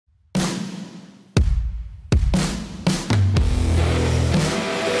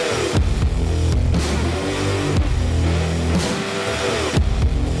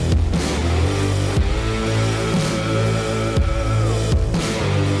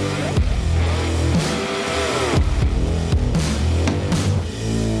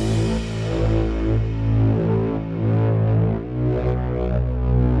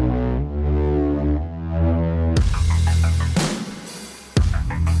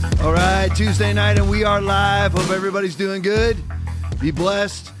All right, Tuesday night, and we are live. Hope everybody's doing good. Be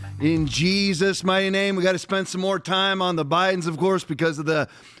blessed in Jesus' mighty name. We got to spend some more time on the Bidens, of course, because of the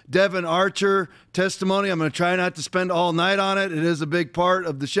Devin Archer testimony. I'm going to try not to spend all night on it. It is a big part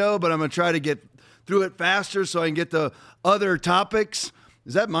of the show, but I'm going to try to get through it faster so I can get to other topics.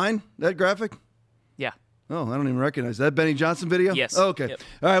 Is that mine, that graphic? Yeah. Oh, I don't even recognize that. Benny Johnson video? Yes. Oh, okay. Yep.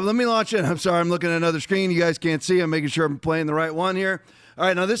 All right, let me launch it. I'm sorry, I'm looking at another screen. You guys can't see. I'm making sure I'm playing the right one here. All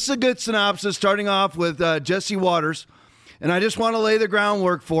right, now this is a good synopsis, starting off with Jesse Waters. And I just want to lay the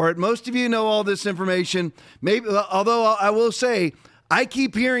groundwork for it. Most of you know all this information, maybe, although I will say, I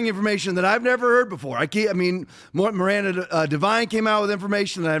keep hearing information that I've never heard before. Miranda Devine came out with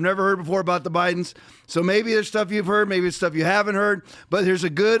information that I've never heard before about the Bidens. So maybe there's stuff you've heard, maybe it's stuff you haven't heard. But here's a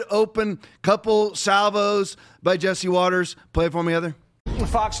good open couple salvos by Jesse Waters. Play it for me, Heather.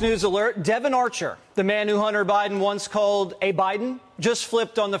 Fox News alert. Devin Archer, the man who Hunter Biden once called a Biden, just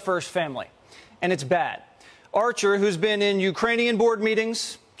flipped on the first family. And it's bad. Archer, who's been in Ukrainian board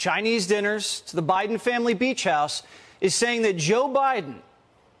meetings, Chinese dinners, to the Biden family beach house, is saying that Joe Biden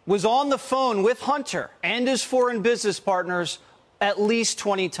was on the phone with Hunter and his foreign business partners at least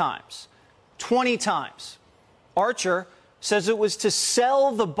 20 times. 20 times. Archer says it was to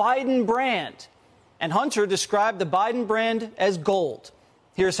sell the Biden brand, and Hunter described the Biden brand as gold.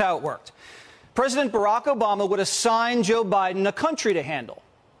 Here's how it worked. President Barack Obama would assign Joe Biden a country to handle.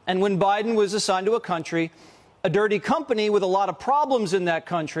 And when Biden was assigned to a country, a dirty company with a lot of problems in that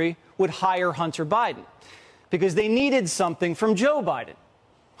country would hire Hunter Biden because they needed something from Joe Biden.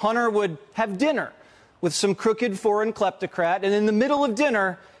 Hunter would have dinner with some crooked foreign kleptocrat, and in the middle of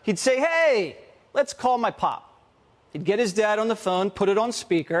dinner, he'd say, "Hey, let's call my pop." He'd get his dad on the phone, put it on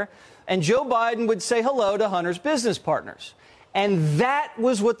speaker, and Joe Biden would say hello to Hunter's business partners. And that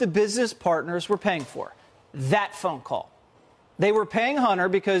was what the business partners were paying for, that phone call. They were paying Hunter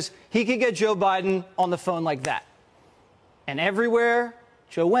because he could get Joe Biden on the phone like that. And everywhere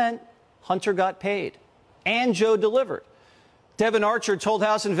Joe went, Hunter got paid. And Joe delivered. Devin Archer told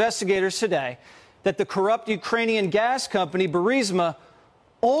House investigators today that the corrupt Ukrainian gas company, Burisma,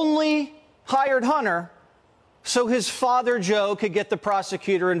 only hired Hunter so his father, Joe, could get the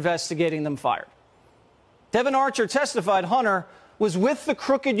prosecutor investigating them fired. Devin Archer testified Hunter was with the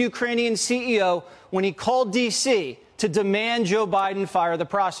crooked Ukrainian CEO when he called D.C. to demand Joe Biden fire the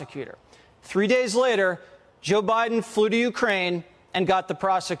prosecutor. 3 days later, Joe Biden flew to Ukraine and got the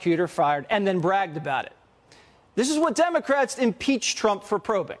prosecutor fired and then bragged about it. This is what Democrats impeached Trump for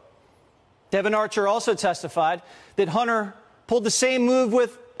probing. Devin Archer also testified that Hunter pulled the same move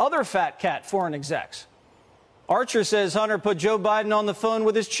with other fat cat foreign execs. Archer says Hunter put Joe Biden on the phone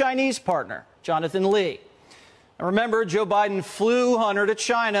with his Chinese partner, Jonathan Lee. And remember, Joe Biden flew Hunter to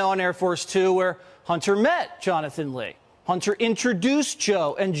China on Air Force Two, where Hunter met Jonathan Lee. Hunter introduced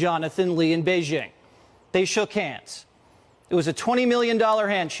Joe and Jonathan Lee in Beijing. They shook hands. It was a $20 million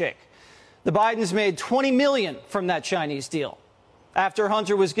handshake. The Bidens made $20 million from that Chinese deal. After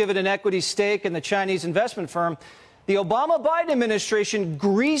Hunter was given an equity stake in the Chinese investment firm, the Obama-Biden administration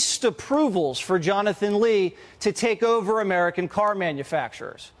greased approvals for Jonathan Lee to take over American car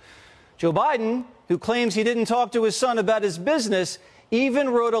manufacturers. Joe Biden, who claims he didn't talk to his son about his business, even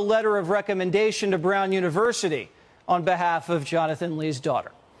wrote a letter of recommendation to Brown University on behalf of Jonathan Lee's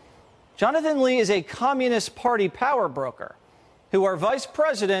daughter. Jonathan Lee is a Communist Party power broker who our vice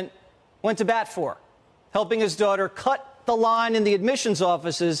president went to bat for, helping his daughter cut the line in the admissions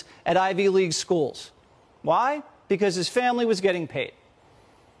offices at Ivy League schools. Why? Because his family was getting paid.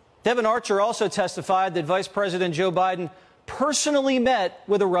 Devin Archer also testified that Vice President Joe Biden personally met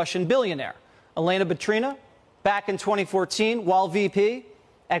with a Russian billionaire, Elena Batrina, back in 2014 while VP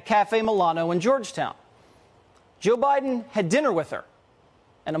at Cafe Milano in Georgetown. Joe Biden had dinner with her,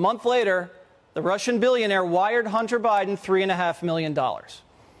 and a month later, the Russian billionaire wired Hunter Biden $3.5 million. Now,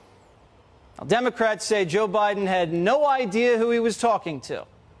 Democrats say Joe Biden had no idea who he was talking to.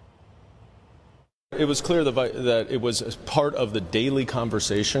 It was clear that it was part of the daily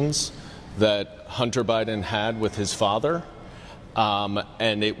conversations that Hunter Biden had with his father,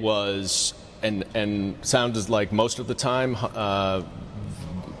 and it was and sounded like most of the time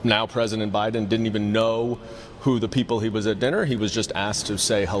now President Biden didn't even know who the people he was at dinner. He was just asked to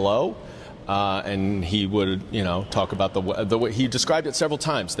say hello. And he would, talk about the way he described it several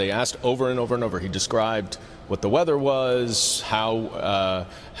times. They asked over and over and over. He described what the weather was,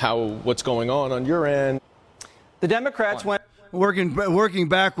 what's going on your end. The Democrats went working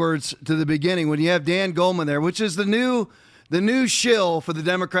backwards to the beginning when you have Dan Goldman there, which is the new shill for the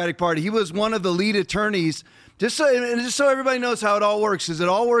Democratic Party. He was one of the lead attorneys. Just so everybody knows how it all works, is it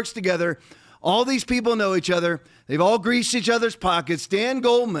all works together. All these people know each other. They've all greased each other's pockets. Dan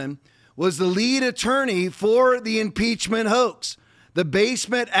Goldman was the lead attorney for the impeachment hoax, the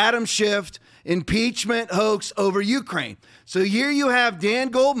basement Adam Schiff impeachment hoax over Ukraine. So here you have Dan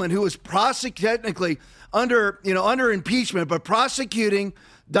Goldman, who was technically under impeachment, but prosecuting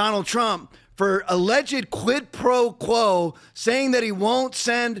Donald Trump for alleged quid pro quo, saying that he won't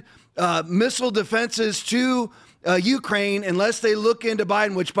send missile defenses to Ukraine unless they look into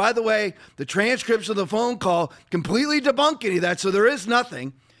Biden, which, by the way, the transcripts of the phone call completely debunk any of that, so there is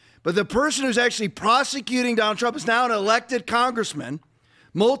nothing. But the person who's actually prosecuting Donald Trump is now an elected congressman,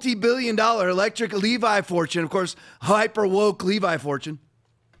 multi-billion-dollar electric Levi fortune, of course, hyper-woke Levi fortune.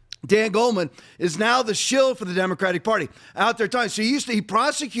 Dan Goldman is now the shill for the Democratic Party out there talking. So he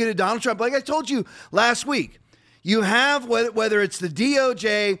prosecuted Donald Trump, like I told you last week. You have, whether it's the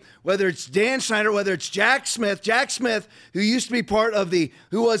DOJ, whether it's Dan Schneider, whether it's Jack Smith, who used to be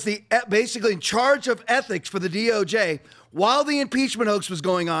who was basically in charge of ethics for the DOJ, while the impeachment hoax was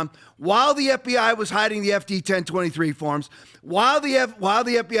going on, while the FBI was hiding the FD 1023 forms, while the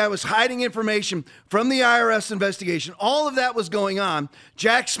FBI was hiding information from the IRS investigation, all of that was going on.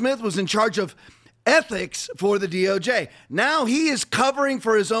 Jack Smith was in charge of ethics for the DOJ. Now he is covering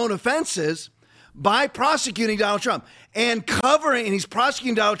for his own offenses by prosecuting Donald Trump and he's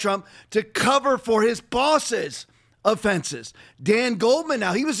prosecuting Donald Trump to cover for his boss's offenses. Dan Goldman,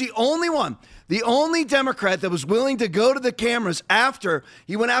 now he was the only Democrat that was willing to go to the cameras after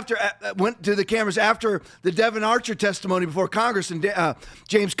went to the cameras after the Devin Archer testimony before Congress and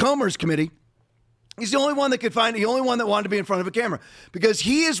James Comer's committee. He's the only one that wanted to be in front of a camera, because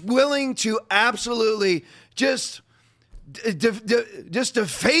he is willing to absolutely just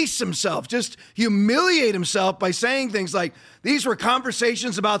deface himself, just humiliate himself by saying things like, these were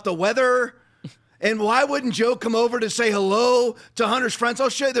conversations about the weather, and why wouldn't Joe come over to say hello to Hunter's friends? I'll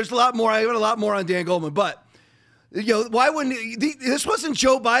show you, there's a lot more. I got a lot more on Dan Goldman, but why wouldn't this wasn't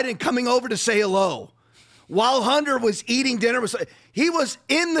Joe Biden coming over to say hello while Hunter was eating dinner. He was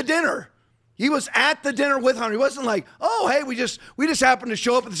in the dinner. He was at the dinner with Hunter. He wasn't like, oh, hey, we just happened to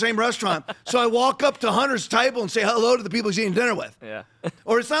show up at the same restaurant. So I walk up to Hunter's table and say hello to the people he's eating dinner with. Yeah.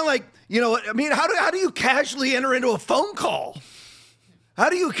 Or it's not like, how do you casually enter into a phone call? How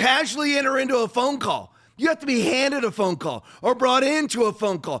do you casually enter into a phone call? You have to be handed a phone call or brought into a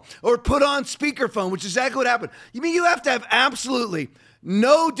phone call or put on speakerphone, which is exactly what happened. You have to have absolutely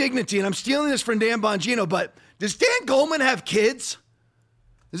no dignity. And I'm stealing this from Dan Bongino, but does Dan Goldman have kids?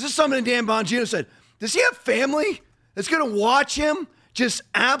 This is something Dan Bongino said. Does he have family that's going to watch him just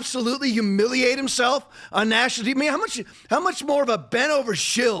absolutely humiliate himself on national TV? How much more of a bent-over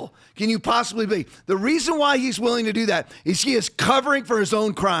shill can you possibly be? The reason why he's willing to do that is he is covering for his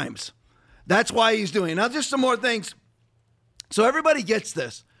own crimes. That's why he's doing it. Now, just some more things. So everybody gets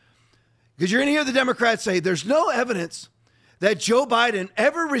this, because you're going to hear the Democrats say there's no evidence that Joe Biden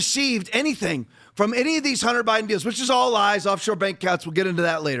ever received anything from any of these Hunter Biden deals, which is all lies, offshore bank accounts. We'll get into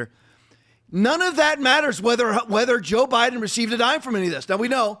that later. None of that matters whether Joe Biden received a dime from any of this. Now, we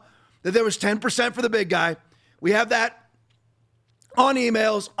know that there was 10% for the big guy. We have that on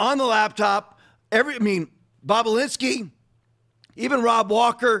emails, on the laptop. Bob Alinsky, even Rob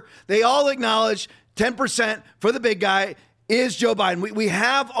Walker, they all acknowledge 10% for the big guy is Joe Biden. We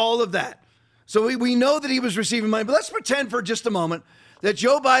have all of that. So we know that he was receiving money, but let's pretend for just a moment that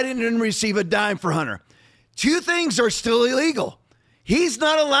Joe Biden didn't receive a dime for Hunter. Two things are still illegal. He's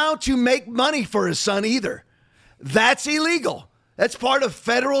not allowed to make money for his son either. That's illegal. That's part of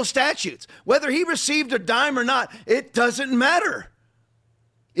federal statutes. Whether he received a dime or not, it doesn't matter.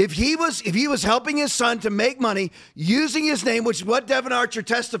 If he was helping his son to make money using his name, which is what Devin Archer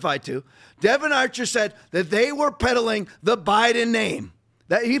testified to, Devin Archer said that they were peddling the Biden name.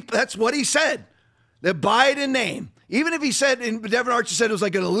 That's what he said, the Biden name. Even if he said, and Devin Archer said it was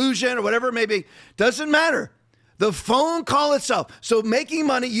like an illusion or whatever it may be, doesn't matter. The phone call itself. So making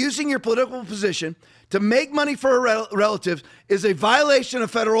money using your political position to make money for a relative is a violation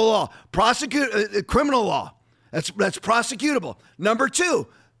of federal law, criminal law. That's prosecutable. Number two,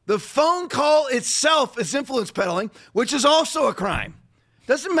 the phone call itself is influence peddling, which is also a crime.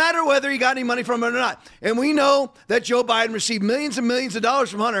 Doesn't matter whether he got any money from it or not. And we know that Joe Biden received millions and millions of dollars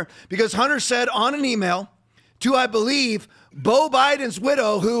from Hunter because Hunter said on an email to, I believe, Beau Biden's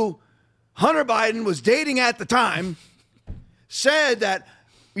widow, who Hunter Biden was dating at the time, said that,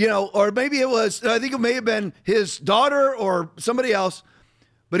 or maybe I think it may have been his daughter or somebody else,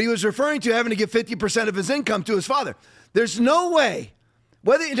 but he was referring to having to give 50% of his income to his father. There's no way,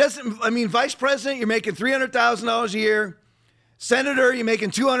 vice president, you're making $300,000 a year. Senator, you're making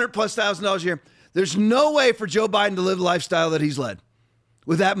 $200,000+ a year. There's no way for Joe Biden to live the lifestyle that he's led.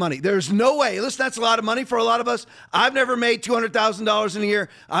 with that money. There's no way. Listen, that's a lot of money for a lot of us. I've never made $200,000 in a year.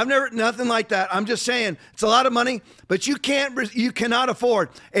 Nothing like that. I'm just saying it's a lot of money, but you cannot afford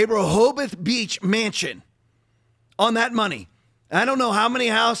a Rehoboth Beach mansion on that money. I don't know how many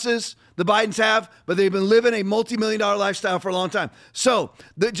houses the Bidens have, but they've been living a multi-million-dollar lifestyle for a long time. So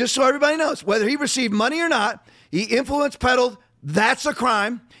just so everybody knows, whether he received money or not, he influence peddled, that's a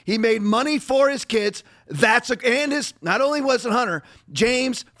crime. He made money for his kids. Not only was it Hunter,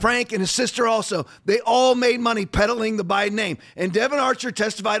 James, Frank, and his sister also. They all made money peddling the Biden name. And Devin Archer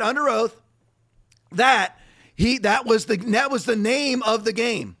testified under oath that was the name of the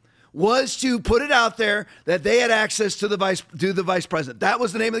game, was to put it out there that they had access to the vice president. That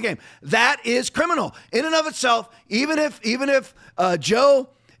was the name of the game. That is criminal in and of itself. Even if Joe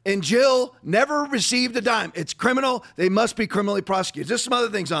and Jill never received a dime, it's criminal. They must be criminally prosecuted. Just some other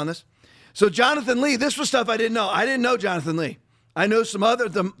things on this. So Jonathan Lee, this was stuff I didn't know. I didn't know Jonathan Lee. I know some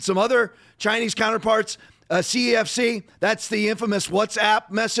other Chinese counterparts. CEFC, that's the infamous WhatsApp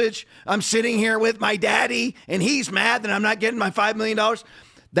message. I'm sitting here with my daddy, and he's mad that I'm not getting my $5 million.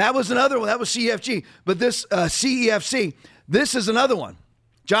 That was another one. That was CFG. But this CEFC, this is another one.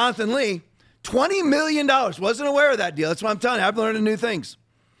 Jonathan Lee, $20 million. Wasn't aware of that deal. That's what I'm telling you. I've learned new things.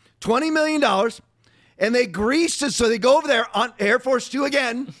 $20 million. And they greased it. So they go over there on Air Force Two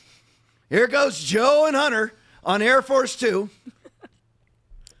again. Here goes Joe and Hunter on Air Force Two.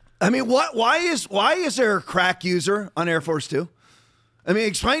 I mean, why is there a crack user on Air Force Two? I mean,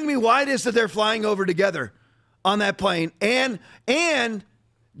 explain to me why it is that they're flying over together on that plane. And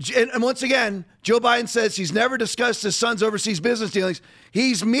once again, Joe Biden says he's never discussed his son's overseas business dealings.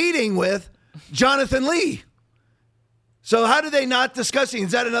 He's meeting with Jonathan Lee. So how do they not discuss it?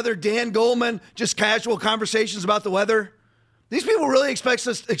 Is that another Dan Goldman, just casual conversations about the weather? These people really expect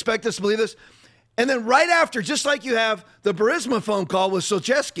us to believe this. And then right after, just like you have the Burisma phone call with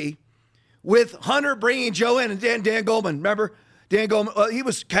Solcheski, with Hunter bringing Joe in, and Dan Goldman, remember? Dan Goldman, he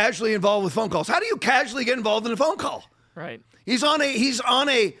was casually involved with phone calls. How do you casually get involved in a phone call? Right. He's on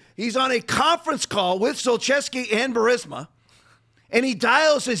a conference call with Solcheski and Burisma, and he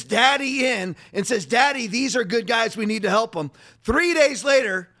dials his daddy in and says, "Daddy, these are good guys. We need to help them." 3 days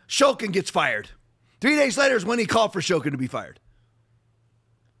later, Shokin gets fired. 3 days later is when he called for Shokin to be fired.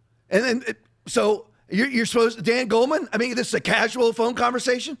 And then, so you're supposed to, Dan Goldman, I mean, this is a casual phone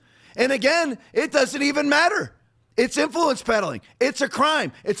conversation. And again, it doesn't even matter. It's influence peddling. It's a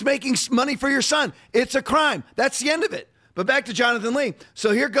crime. It's making money for your son. It's a crime. That's the end of it. But back to Jonathan Lee.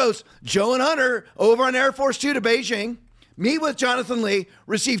 So here goes Joe and Hunter over on Air Force Two to Beijing, meet with Jonathan Lee,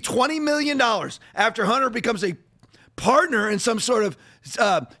 receive $20 million after Hunter becomes a partner in some sort of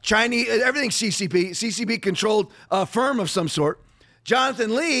Chinese, everything's CCP controlled firm of some sort.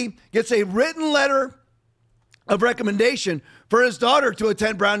 Jonathan Lee gets a written letter of recommendation for his daughter to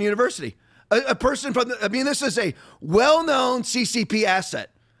attend Brown University. A person from this is a well-known CCP asset.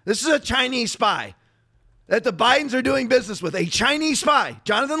 This is a Chinese spy that the Bidens are doing business with, a Chinese spy,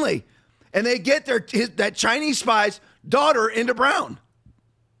 Jonathan Lee. And they get that Chinese spy's daughter into Brown.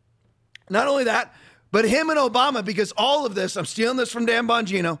 Not only that, but him and Obama, because all of this, I'm stealing this from Dan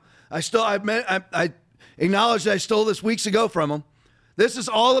Bongino. I acknowledge that I stole this weeks ago from him. This is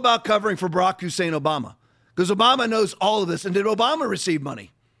all about covering for Barack Hussein Obama, because Obama knows all of this. And did Obama receive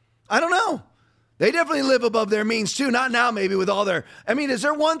money? I don't know. They definitely live above their means too. Not now, maybe with all their, I mean, is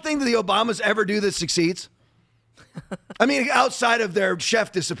there one thing that the Obamas ever do that succeeds? I mean, outside of their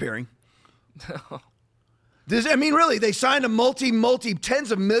chef disappearing. Really, they signed a multi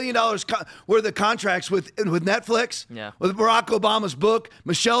tens of $1 million worth of contracts with Netflix, with Barack Obama's book,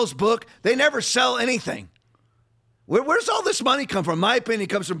 Michelle's book. They never sell anything. Where's all this money come from? My opinion, it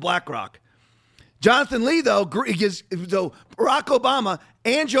comes from BlackRock. Jonathan Lee, though, Barack Obama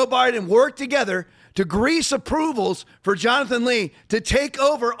and Joe Biden worked together to grease approvals for Jonathan Lee to take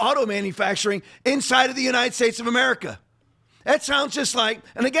over auto manufacturing inside of the United States of America. That sounds just like,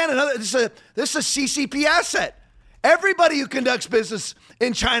 and again, this is a CCP asset. Everybody who conducts business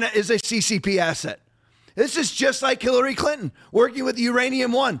in China is a CCP asset. This is just like Hillary Clinton working with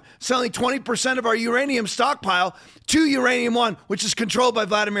Uranium One, selling 20% of our uranium stockpile to Uranium One, which is controlled by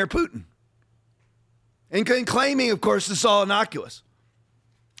Vladimir Putin. And claiming, of course, this is all innocuous.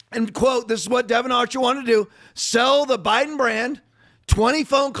 And quote, this is what Devin Archer wanted to do: sell the Biden brand, 20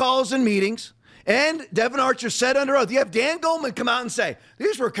 phone calls and meetings. And Devin Archer said under oath, you have Dan Goldman come out and say,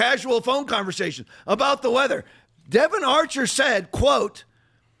 these were casual phone conversations about the weather. Devin Archer said, quote,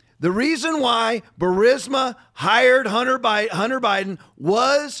 the reason why Burisma hired Hunter Biden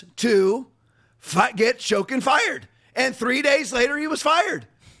was to get Shokin fired. And 3 days later, he was fired.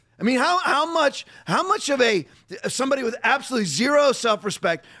 I mean, how much of somebody with absolutely zero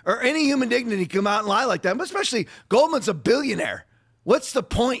self-respect or any human dignity come out and lie like that? But especially Goldman's a billionaire. What's the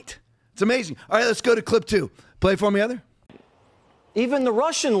point? It's amazing. All right, let's go to clip 2. Play for me, Heather. Even the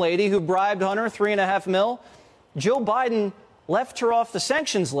Russian lady who bribed Hunter $3.5 million, Joe Biden left her off the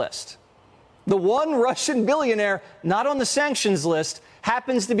sanctions list. The one Russian billionaire not on the sanctions list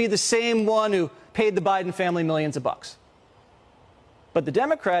happens to be the same one who paid the Biden family millions of bucks. But the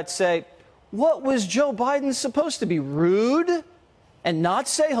Democrats say, what was Joe Biden supposed to be, rude and not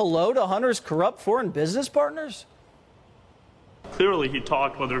say hello to Hunter's corrupt foreign business partners? Clearly he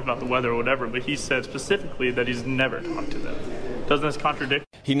talked, whether about the weather or whatever, but he said specifically that he's never talked to them. Doesn't this contradict?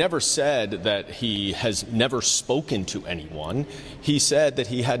 He never said that he has never spoken to anyone. He said that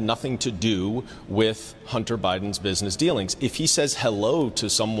he had nothing to do with Hunter Biden's business dealings. If he says hello to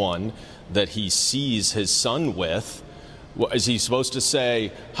someone that he sees his son with, is he supposed to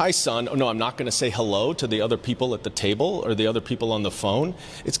say, hi, son? Oh, no, I'm not going to say hello to the other people at the table or the other people on the phone.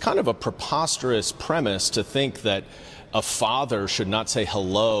 It's kind of a preposterous premise to think that a father should not say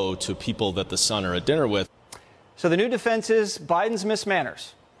hello to people that the son are at dinner with. So the new defense is Biden's missed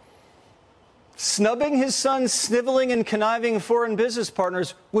manners. Snubbing his son's sniveling and conniving foreign business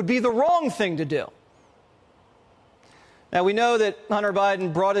partners would be the wrong thing to do. Now, we know that Hunter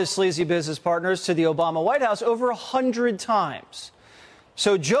Biden brought his sleazy business partners to the Obama White House over 100 times.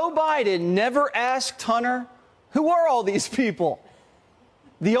 So Joe Biden never asked Hunter, who are all these people?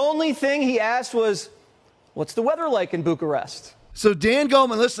 The only thing he asked was, what's the weather like in Bucharest? So Dan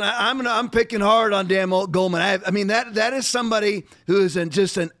Goldman, listen, I'm picking hard on Dan Goldman. I mean, that is somebody who is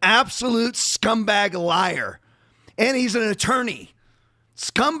just an absolute scumbag liar. And he's an attorney.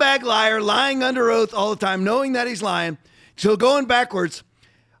 Scumbag liar, lying under oath all the time, knowing that he's lying. So going backwards,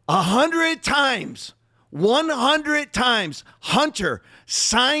 100 times, Hunter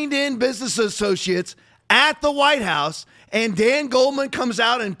signed in business associates at the White House, and Dan Goldman comes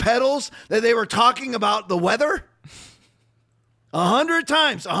out and peddles that they were talking about the weather. 100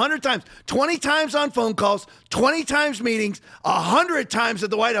 times, 20 times on phone calls, 20 times meetings, 100 times at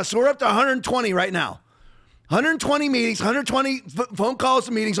the White House. So we're up to 120 right now. 120 meetings, 120 phone calls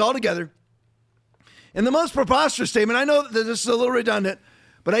and meetings all together. And the most preposterous statement, I know that this is a little redundant,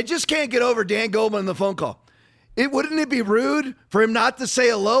 but I just can't get over Dan Goldman in the phone call. Wouldn't it be rude for him not to say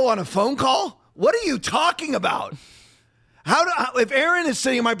hello on a phone call? What are you talking about? If Aaron is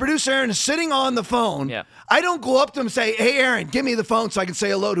sitting, my producer Aaron is sitting on the phone, yeah. I don't go up to him and say, hey, Aaron, give me the phone so I can say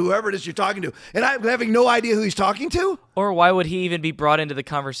hello to whoever it is you're talking to. And I'm having no idea who he's talking to. Or why would he even be brought into the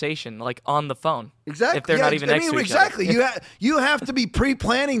conversation, like on the phone? Exactly. If they're not even next to each exactly. other. You have to be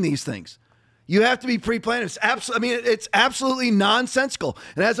pre-planning these things. You have to be pre-planned. It's absolutely nonsensical.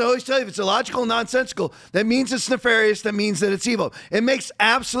 And as I always tell you, if it's illogical and nonsensical, that means it's nefarious. That means that it's evil. It makes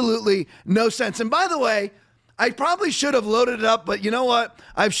absolutely no sense. And by the way, I probably should have loaded it up, but you know what?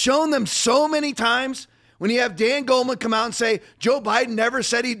 I've shown them so many times when you have Dan Goldman come out and say, Joe Biden never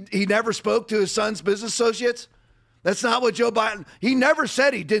said he never spoke to his son's business associates. That's not what Joe Biden, he never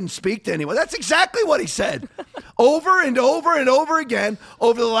said he didn't speak to anyone. That's exactly what he said. Over and over and over again,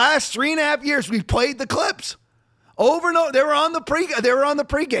 over the last 3.5 years, we've played the clips. Over and over, they were on the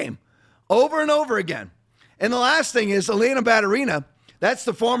pregame. Over and over again. And the last thing is Elena Baturina, that's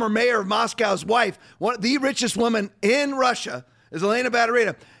the former mayor of Moscow's wife, the richest woman in Russia is Elena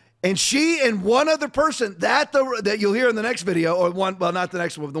Baturina. And she and one other person that you'll hear in the next video, or one, well, not the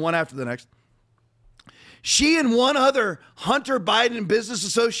next one, the one after the next. She and one other Hunter Biden business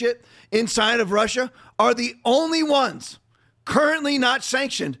associate inside of Russia are the only ones currently not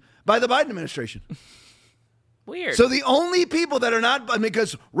sanctioned by the Biden administration. Weird. So the only people that are not,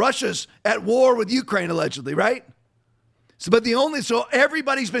 because Russia's at war with Ukraine allegedly, right? So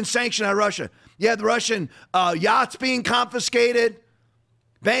everybody's been sanctioned out of Russia. You had the Russian yachts being confiscated,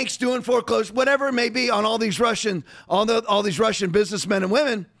 banks doing foreclosure, whatever it may be on all these Russian businessmen and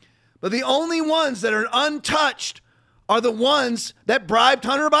women. But the only ones that are untouched are the ones that bribed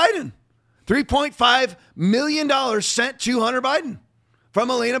Hunter Biden. $3.5 million sent to Hunter Biden from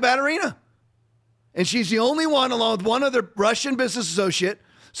Elena Baturina. And she's the only one, along with one other Russian business associate.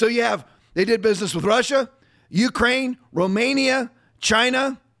 So they did business with Russia, Ukraine, Romania,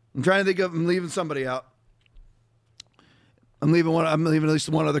 China. I'm leaving somebody out. I'm leaving at least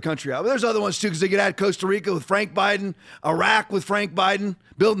one other country out. But there's other ones too, because they could add Costa Rica with Frank Biden, Iraq with Frank Biden,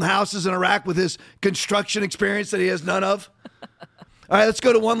 building houses in Iraq with his construction experience that he has none of. All right, let's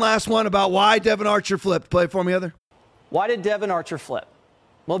go to one last one about why Devon Archer flipped. Play it for me, Heather. Why did Devon Archer flip?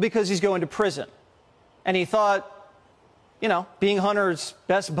 Well, because he's going to prison. And he thought, being Hunter's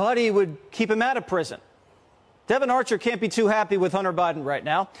best buddy would keep him out of prison. Devin Archer can't be too happy with Hunter Biden right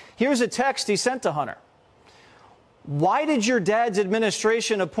now. Here's a text he sent to Hunter. Why did your dad's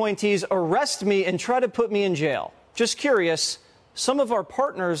administration appointees arrest me and try to put me in jail? Just curious, some of our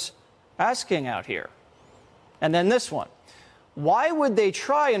partners asking out here. And then this one. Why would they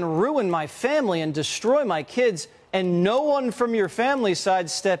try and ruin my family and destroy my kids and no one from your family side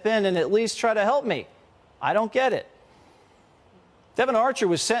step in and at least try to help me? I don't get it. Devin Archer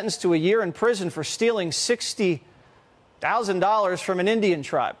was sentenced to a year in prison for stealing $60,000 from an Indian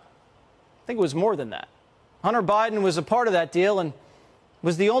tribe. I think it was more than that. Hunter Biden was a part of that deal and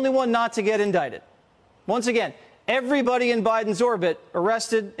was the only one not to get indicted. Once again, everybody in Biden's orbit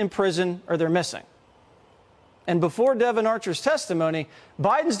arrested, in prison, or they're missing. And before Devin Archer's testimony,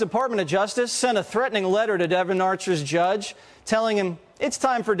 Biden's Department of Justice sent a threatening letter to Devin Archer's judge telling him it's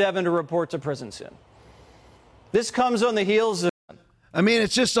time for Devin to report to prison soon. This comes on the heels of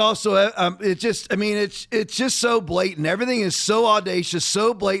it's just also, it's just so blatant. Everything is so audacious,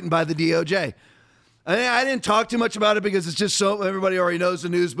 so blatant by the DOJ. I didn't talk too much about it because it's just so, everybody already knows the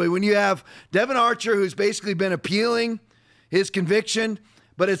news. But when you have Devin Archer, who's basically been appealing his conviction,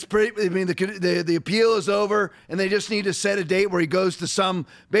 but it's pretty, the appeal is over and they just need to set a date where he goes to some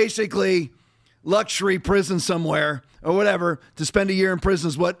basically luxury prison somewhere or whatever to spend a year in prison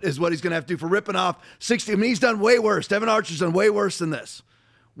is what he's going to have to do for ripping off 60. He's done way worse. Devin Archer's done way worse than this.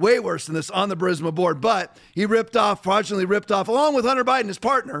 Way worse than this on the Burisma board. But he fraudulently ripped off, along with Hunter Biden, his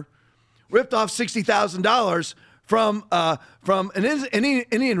partner, ripped off $60,000 from an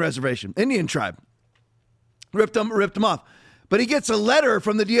Indian reservation, Indian tribe. Ripped them off. But he gets a letter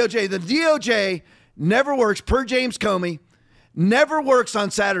from the DOJ. The DOJ never works, per James Comey, never works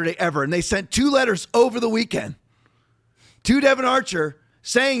on Saturday ever. And they sent 2 letters over the weekend to Devin Archer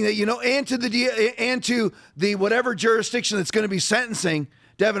saying that, and to the whatever jurisdiction that's going to be sentencing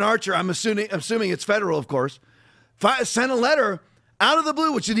Devin Archer, I'm assuming it's federal, of course, sent a letter out of the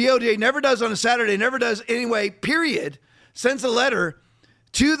blue, which the DOJ never does on a Saturday, never does anyway, period, sends a letter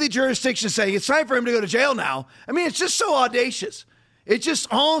to the jurisdiction saying it's time for him to go to jail now. It's just so audacious. It's just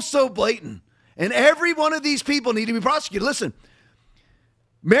all so blatant. And every one of these people need to be prosecuted. Listen,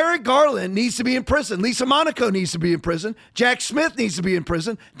 Merrick Garland needs to be in prison. Lisa Monaco needs to be in prison. Jack Smith needs to be in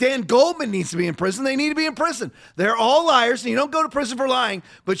prison. Dan Goldman needs to be in prison. They need to be in prison. They're all liars, and you don't go to prison for lying,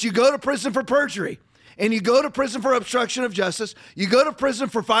 but you go to prison for perjury. And you go to prison for obstruction of justice. You go to prison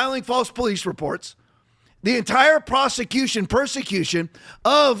for filing false police reports. The entire persecution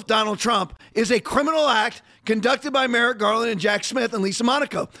of Donald Trump is a criminal act conducted by Merrick Garland and Jack Smith and Lisa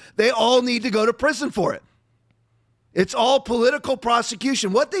Monaco. They all need to go to prison for it. It's all political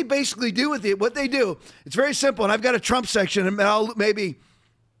prosecution. What they basically do with it, it's very simple. And I've got a Trump section, and I'll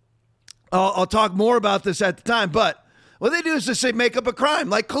talk more about this at the time. But what they do is just make up a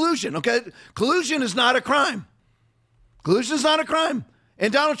crime, like collusion. Okay, collusion is not a crime. Collusion is not a crime.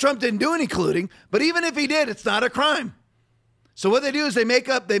 And Donald Trump didn't do any colluding, but even if he did, it's not a crime. So what they do is they make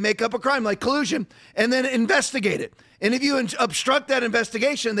up a crime like collusion and then investigate it. And if you obstruct that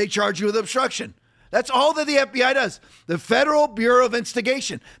investigation, they charge you with obstruction. That's all that the FBI does. The Federal Bureau of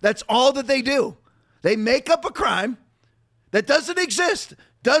Investigation. That's all that they do. They make up a crime that doesn't exist,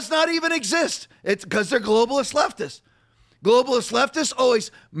 does not even exist. It's because they're globalist leftists. Globalist leftists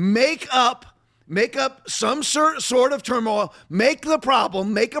always make up some sort of turmoil, make a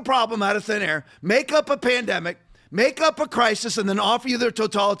problem out of thin air, make up a pandemic, make up a crisis, and then offer you their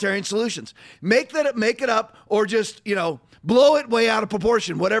totalitarian solutions. Make it up, or just, blow it way out of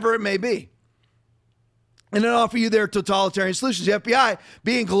proportion, whatever it may be. And then offer you their totalitarian solutions. The FBI,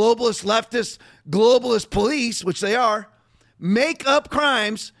 being globalist leftist, globalist police, which they are, make up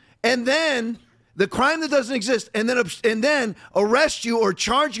crimes, and then the crime that doesn't exist, and then arrest you or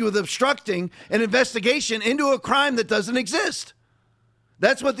charge you with obstructing an investigation into a crime that doesn't exist.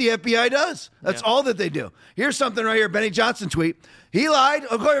 That's what the FBI does. That's all that they do. Here's something right here. Benny Johnson tweet. He lied.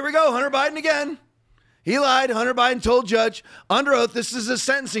 Okay, here we go. Hunter Biden again. He lied. Hunter Biden told judge under oath, this is a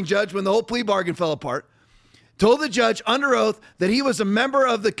sentencing judge when the whole plea bargain fell apart, told the judge under oath that he was a member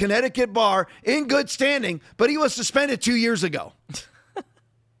of the Connecticut bar in good standing, but he was suspended 2 years ago.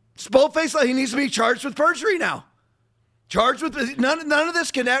 It's bold-faced lie. He needs to be charged with perjury now. Charged with none of this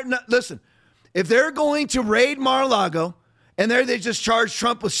can. Listen, if they're going to raid Mar-a-Lago and they just charge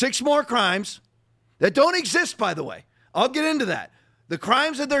Trump with 6 more crimes that don't exist, by the way. I'll get into that. The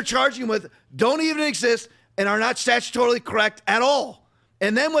crimes that they're charging with don't even exist and are not statutorily correct at all.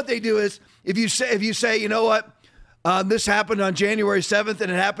 And then what they do is, if you say, you know what, this happened on January 7th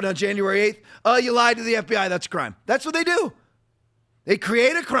and it happened on January 8th, you lied to the FBI, that's a crime. That's what they do. They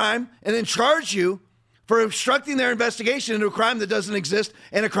create a crime and then charge you for obstructing their investigation into a crime that doesn't exist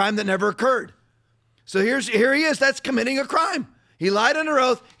and a crime that never occurred. So here he is. That's committing a crime. He lied under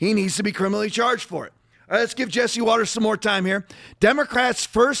oath. He needs to be criminally charged for it. All right, let's give Jesse Waters some more time here. Democrats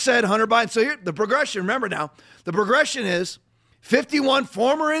first said Hunter Biden. So here, the progression, remember now, the progression is 51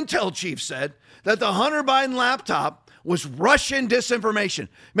 former intel chiefs said that the Hunter Biden laptop was Russian disinformation.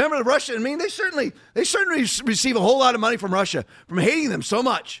 Remember the Russia? I mean, they certainly receive a whole lot of money from Russia from hating them so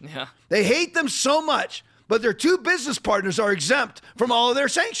much. Yeah. They hate them so much, but their two business partners are exempt from all of their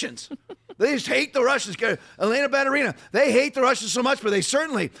sanctions. They just hate the Russians. Elena Baturina, they hate the Russians so much, but they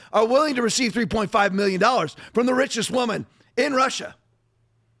certainly are willing to receive $3.5 million from the richest woman in Russia.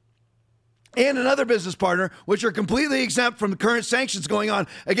 And another business partner, which are completely exempt from the current sanctions going on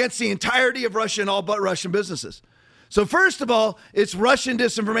against the entirety of Russia and all but Russian businesses. So first of all, it's Russian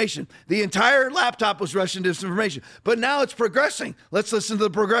disinformation. The entire laptop was Russian disinformation. But now it's progressing. Let's listen to the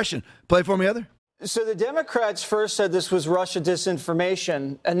progression. Play for me, Heather. So the Democrats first said this was Russia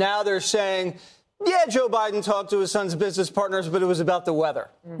disinformation, and now they're saying, yeah, Joe Biden talked to his son's business partners, but it was about the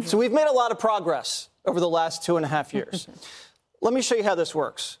weather. Mm-hmm. So we've made a lot of progress over the last 2.5 years. Let me show you how this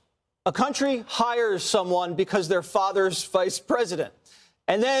works. A country hires someone because their father's vice president.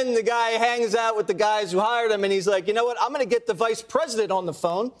 And then the guy hangs out with the guys who hired him, and he's like, you know what, I'm going to get the vice president on the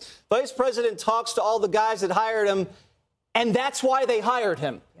phone. Vice president talks to all the guys that hired him, and that's why they hired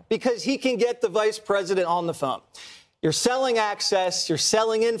him, because he can get the vice president on the phone. You're selling access. You're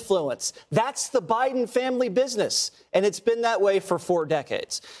selling influence. That's the Biden family business, and it's been that way for 4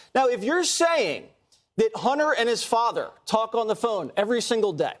 decades. Now, if you're saying that Hunter and his father talk on the phone every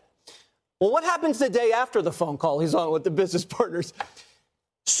single day, well, what happens the day after the phone call he's on with the business partners?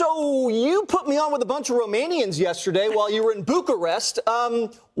 So you put me on with a bunch of Romanians yesterday while you were in Bucharest.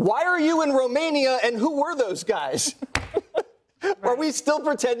 Why are you in Romania, and who were those guys? Right. Are we still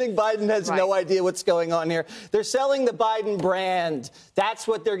pretending Biden has no idea what's going on here? They're selling the Biden brand. That's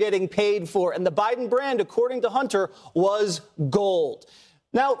what they're getting paid for. And the Biden brand, according to Hunter, was gold.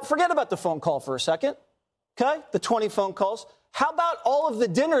 Now, forget about the phone call for a second, okay? The 20 phone calls. How about all of the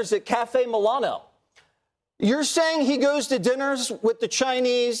dinners at Cafe Milano? You're saying he goes to dinners with the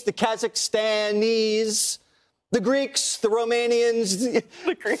Chinese, the Kazakhstanis, the Greeks, the Romanians,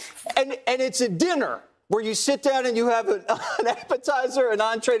 the Greeks. And it's a dinner where you sit down and you have an appetizer, an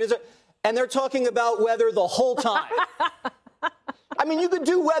entree, dessert, and they're talking about weather the whole time. I mean, you could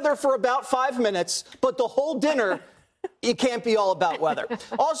do weather for about 5 minutes, but the whole dinner, it can't be all about weather.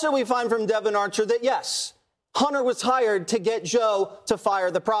 Also, we find from Devin Archer that, yes, Hunter was hired to get Joe to fire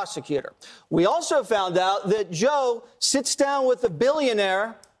the prosecutor. We also found out that Joe sits down with a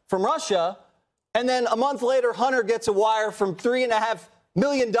billionaire from Russia, and then a month later, Hunter gets a wire from $3.5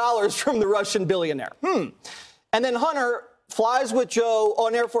 million from the Russian billionaire. And then Hunter flies with Joe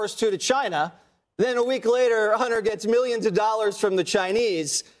on Air Force Two to China. Then a week later, Hunter gets millions of dollars from the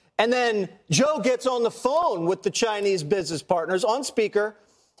Chinese. And then Joe gets on the phone with the Chinese business partners on speaker.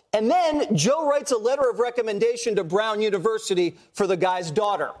 And then Joe writes a letter of recommendation to Brown University for the guy's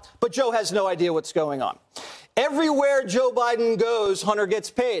daughter. But Joe has no idea what's going on. Everywhere Joe Biden goes, Hunter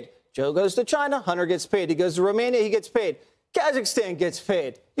gets paid. Joe goes to China, Hunter gets paid. He goes to Romania, he gets paid. Kazakhstan gets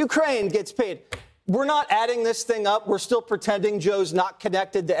paid. Ukraine gets paid. We're not adding this thing up. We're still pretending Joe's not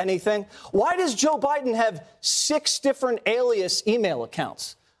connected to anything. Why does Joe Biden have 6 different alias email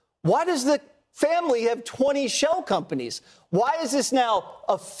accounts? Why does the family have 20 shell companies? Why is this now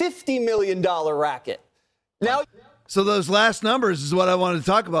a $50 million racket? Now, so those last numbers is what I wanted to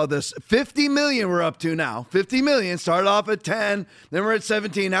talk about. This 50 million we're up to now. 50 million started off at 10, then we're at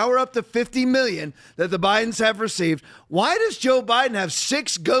 17. Now we're up to 50 million that the Bidens have received. Why does Joe Biden have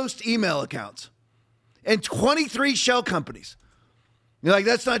 6 ghost email accounts and 23 shell companies? You're like,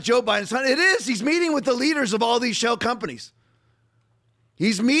 that's not Joe Biden's son. It is. He's meeting with the leaders of all these shell companies.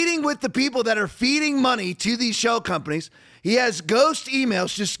 He's meeting with the people that are feeding money to these shell companies. He has ghost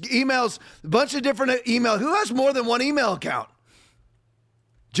emails, just emails, a bunch of different emails. Who has more than one email account?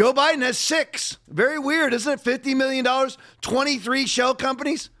 Joe Biden has 6. Very weird, isn't it? $50 million, 23 shell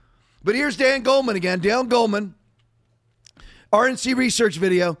companies. But here's Dan Goldman again. Dan Goldman, RNC research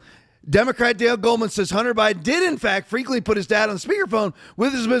video. Democrat Dale Goldman says Hunter Biden did, in fact, frequently put his dad on speakerphone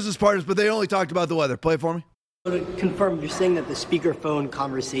with his business partners, but they only talked about the weather. Play it for me. To confirm, you're saying that the speakerphone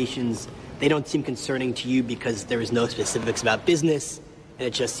conversations, they don't seem concerning to you because there is no specifics about business, and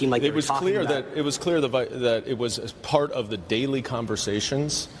it just seemed like it was clear that it was part of the daily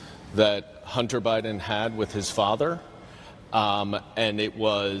conversations that Hunter Biden had with his father, and it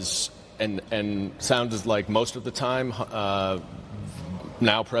was and sounded like most of the time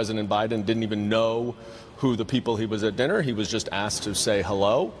now President Biden didn't even know who the people he was at dinner. He was just asked to say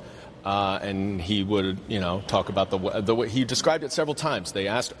hello. and he would, talk about the way he described it several times. They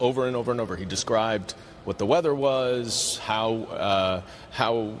asked over and over and over. He described what the weather was, how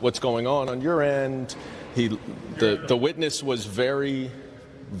what's going on your end. The witness was very,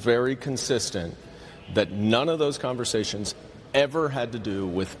 very consistent that none of those conversations ever had to do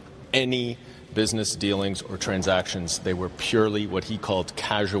with any business dealings or transactions. They were purely what he called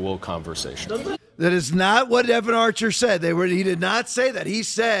casual conversations. That is not what Devin Archer said. He did not say that. He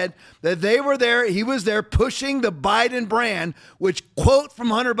said that they were there. He was there pushing the Biden brand, which, quote from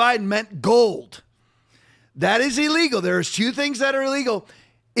Hunter Biden, meant gold. That is illegal. There's two things that are illegal.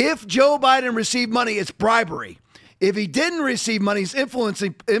 If Joe Biden received money, it's bribery. If he didn't receive money, it's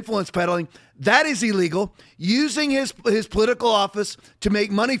influence peddling. That is illegal. Using his political office to make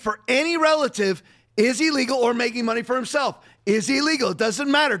money for any relative is illegal, or making money for himself is illegal. It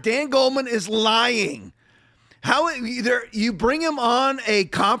doesn't matter. Dan Goldman is lying. How either you bring him on a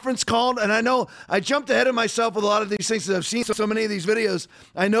conference call, and I know I jumped ahead of myself with a lot of these things because I've seen so many of these videos.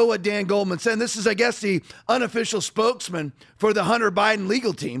 I know what Dan Goldman said. And this is, I guess, the unofficial spokesman for the Hunter Biden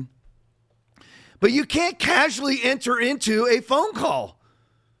legal team. But you can't casually enter into a phone call.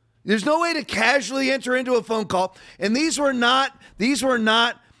 There's no way to casually enter into a phone call. And these were not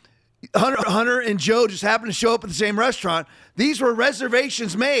Hunter and Joe just happened to show up at the same restaurant. These were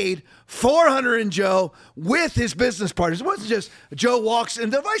reservations made for Hunter and Joe with his business partners. It wasn't just Joe walks in.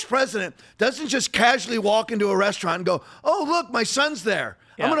 The vice president doesn't just casually walk into a restaurant and go, oh, look, my son's there.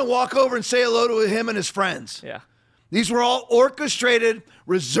 Yeah. I'm going to walk over and say hello to him and his friends. Yeah. These were all orchestrated,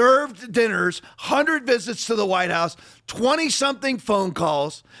 reserved dinners, 100 visits to the White House, 20-something phone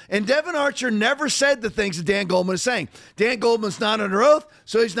calls, and Devin Archer never said the things that Dan Goldman is saying. Dan Goldman's not under oath,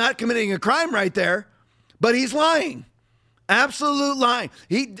 so he's not committing a crime right there, but he's lying. Absolute lying.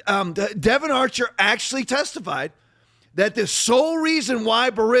 Devin Archer actually testified that the sole reason why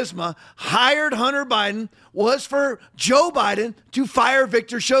Burisma hired Hunter Biden was for Joe Biden to fire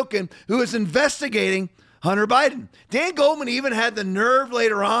Victor Shokin, who is investigating Hunter Biden. Dan Goldman even had the nerve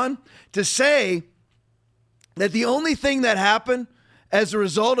later on to say that the only thing that happened as a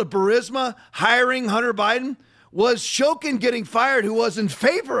result of Burisma hiring Hunter Biden was Shokin getting fired, who was in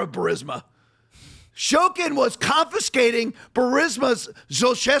favor of Burisma. Shokin was confiscating Burisma's,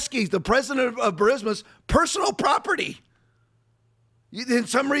 Zolszewski, the president of Burisma's, personal property. In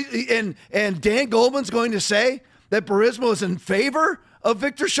some reason, and Dan Goldman's going to say that Burisma was in favor of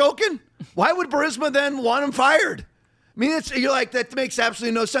Victor Shokin? Why would Burisma then want him fired? I mean, you're like, that makes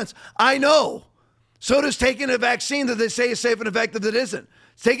absolutely no sense. I know. So does taking a vaccine that they say is safe and effective that isn't.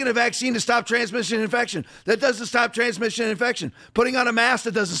 Taking a vaccine to stop transmission and infection that doesn't stop transmission and infection. Putting on a mask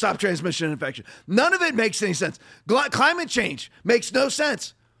that doesn't stop transmission and infection. None of it makes any sense. Climate change makes no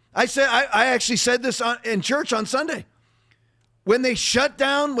sense. I actually said this in church on Sunday. When they shut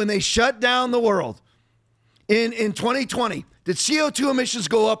down the world in 2020, did CO2 emissions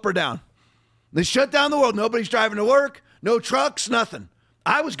go up or down? They shut down the world. Nobody's driving to work, no trucks, nothing.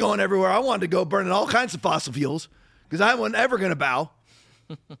 I was going everywhere I wanted to go, burning all kinds of fossil fuels because I wasn't ever going to bow.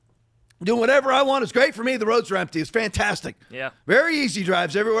 Doing whatever I want is great for me. The roads are empty. It's fantastic. Yeah. Very easy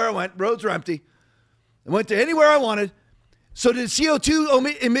drives everywhere I went. Roads are empty. I went to anywhere I wanted. So did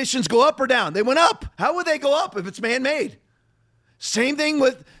CO2 emissions go up or down? They went up. How would they go up if it's man-made? Same thing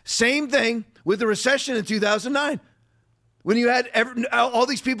with the recession in 2009. When you had all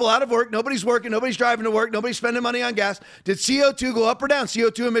these people out of work, nobody's working, nobody's driving to work, nobody's spending money on gas. Did CO2 go up or down?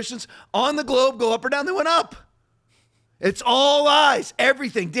 CO2 emissions on the globe go up or down? They went up. It's all lies,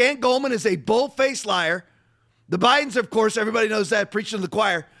 everything. Dan Goldman is a bull-faced liar. The Bidens, of course, everybody knows that, preaching to the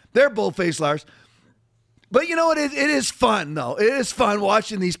choir. They're bull-faced liars. But you know what? It is fun, though. It is fun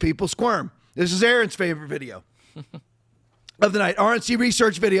watching these people squirm. This is Aaron's favorite video of the night, RNC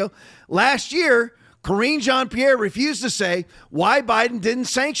research video. Last year, Karine Jean-Pierre refused to say why Biden didn't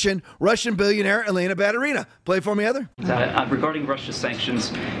sanction Russian billionaire Elena Baturina. Play for me, Heather. Regarding Russia's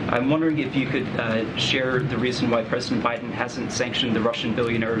sanctions, I'm wondering if you could share the reason why President Biden hasn't sanctioned the Russian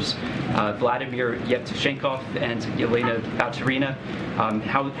billionaires Vladimir Yevtushenkov and Elena Baturina.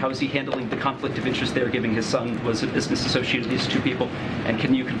 How is he handling the conflict of interest there, given his son was a business associate of these two people? And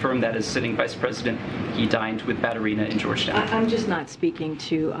can you confirm that as sitting vice president, he dined with Baturina in Georgetown? I'm just not speaking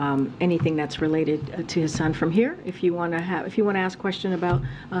to anything that's related to his son from here. If you want to ask a question about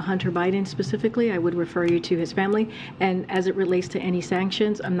Hunter Biden specifically, I would refer you to his family. And as it relates to any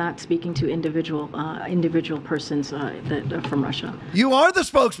sanctions, I'm not speaking to individual persons that from Russia. You are the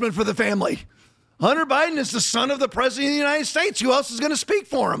spokesman for the family. Hunter Biden is the son of the president of the United States. Who else is going to speak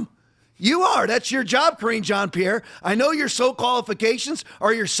for him? You are. That's your job, Karine Jean-Pierre. I know your sole qualifications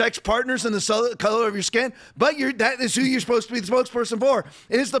are your sex partners and the color of your skin, but that is who you're supposed to be the spokesperson for,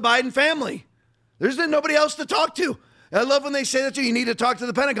 is the Biden family. There's nobody else to talk to. I love when they say that to you. You need to talk to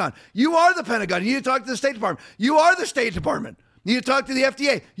the Pentagon. You are the Pentagon. You need to talk to the State Department. You are the State Department. You need to talk to the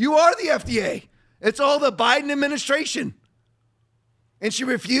FDA. You are the FDA. It's all the Biden administration. And she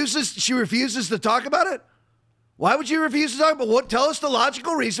refuses to talk about it? Why would you refuse to talk about what? Tell us the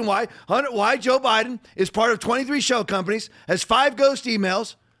logical reason why Joe Biden is part of 23 shell companies, has 5 ghost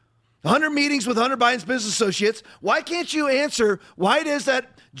emails, 100 meetings with Hunter Biden's business associates. Why can't you answer why it is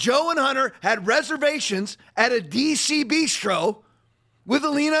that Joe and Hunter had reservations at a DC bistro with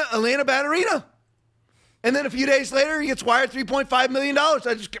Elena Batterina? And then a few days later, he gets wired $3.5 million.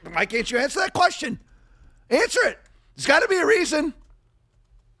 Why can't you answer that question? Answer it. There's got to be a reason.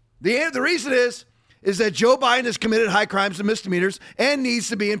 The reason is that Joe Biden has committed high crimes and misdemeanors and needs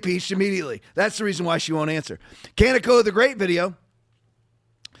to be impeached immediately. That's the reason why she won't answer. Canico, the great video.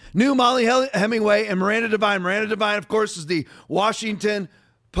 New Molly Hemingway and Miranda Devine. Miranda Devine, of course, is the Washington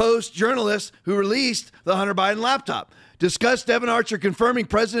Post journalist who released the Hunter Biden laptop. Discussed Devin Archer confirming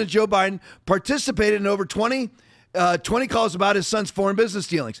President Joe Biden participated in over 20 calls about his son's foreign business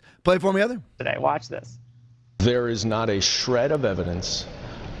dealings. Play for me, Heather. Today, watch this. There is not a shred of evidence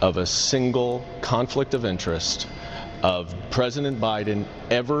of a single conflict of interest of President Biden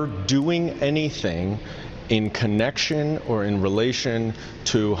ever doing anything in connection or in relation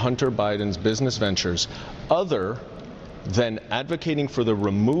to Hunter Biden's business ventures other than advocating for the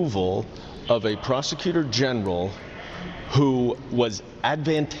removal of a prosecutor general who was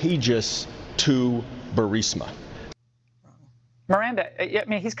advantageous to Burisma. Miranda, I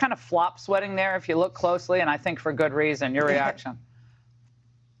mean, he's kind of flop sweating there if you look closely, and I think for good reason. Your reaction?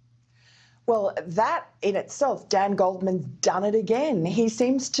 Well, that in itself, Dan Goldman's done it again. He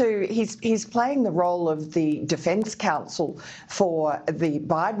seems to, he's playing the role of the defense counsel for the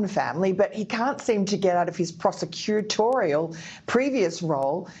Biden family, but he can't seem to get out of his prosecutorial previous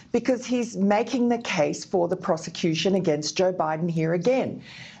role because he's making the case for the prosecution against Joe Biden here again.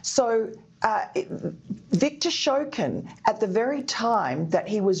 So Victor Shokin, at the very time that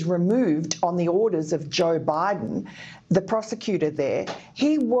he was removed on the orders of Joe Biden, the prosecutor there,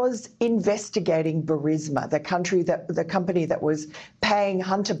 he was investigating Burisma, the company that was paying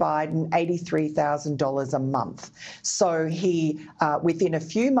Hunter Biden $83,000 a month. So he, within a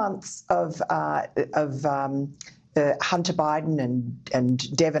few months of Hunter Biden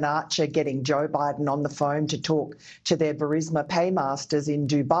and Devin Archer getting Joe Biden on the phone to talk to their Burisma paymasters in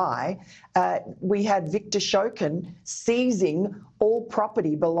Dubai, we had Victor Shokin seizing all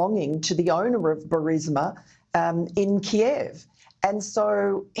property belonging to the owner of Burisma in Kiev. And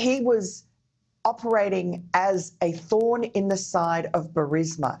so he was operating as a thorn in the side of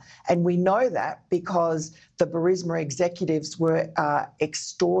Burisma. And we know that because the Burisma executives were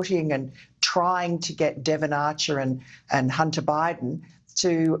extorting and trying to get Devin Archer and Hunter Biden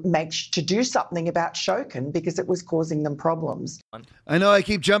to do something about Shokin because it was causing them problems. I know I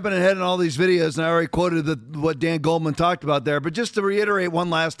keep jumping ahead in all these videos, and I already quoted what Dan Goldman talked about there, but just to reiterate one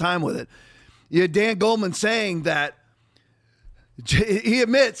last time with it, you had Dan Goldman saying that he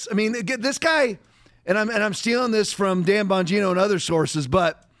admits, I mean, this guy, and I'm stealing this from Dan Bongino and other sources,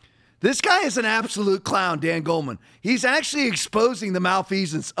 but this guy is an absolute clown, Dan Goldman. He's actually exposing the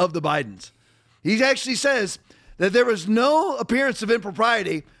malfeasance of the Bidens. He actually says that there was no appearance of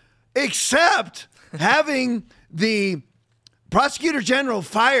impropriety except having the prosecutor general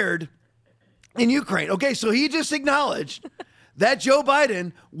fired in Ukraine. Okay, so he just acknowledged that Joe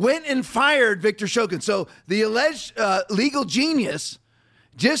Biden went and fired Victor Shokin. So the alleged legal genius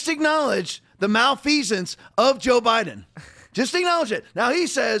just acknowledged the malfeasance of Joe Biden. Just acknowledge it. Now he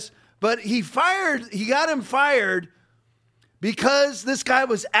says, but he got him fired because this guy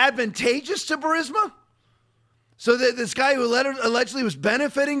was advantageous to Burisma. So that this guy who allegedly was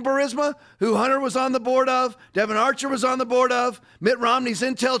benefiting Burisma, who Hunter was on the board of, Devin Archer was on the board of, Mitt Romney's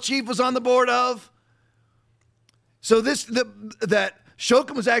intel chief was on the board of. So that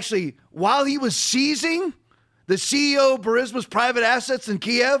Shokin was actually, while he was seizing the CEO of Burisma's private assets in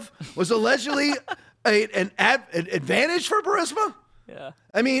Kiev, was allegedly an advantage for Burisma. Yeah.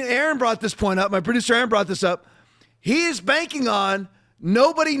 I mean, Aaron brought this point up. My producer Aaron brought this up. He is banking on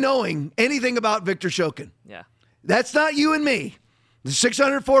nobody knowing anything about Victor Shokin. Yeah. That's not you and me. There's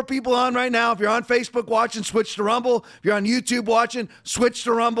 604 people on right now. If you're on Facebook watching, switch to Rumble. If you're on YouTube watching, switch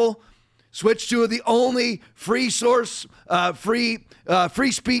to Rumble. Switch to the only free source, free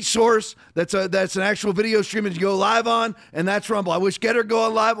speech source that's an actual video stream that you go live on, and that's Rumble. I wish Getter go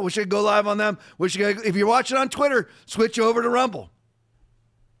on live. I wish I could go live on them. If you're watching on Twitter, switch over to Rumble.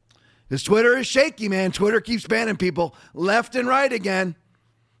 Because Twitter is shaky, man. Twitter keeps banning people left and right again.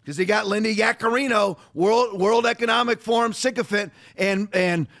 Because they got Linda Yaccarino, World Economic Forum sycophant,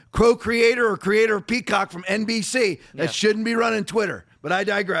 and co-creator or creator of Peacock from NBC that shouldn't be running Twitter. But I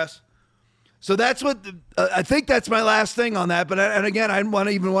digress. So that's what I think. That's my last thing on that. But and again, I don't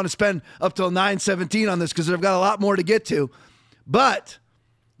even want to spend up till 9:17 on this because I've got a lot more to get to. But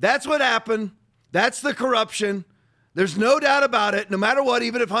that's what happened. That's the corruption. There's no doubt about it. No matter what,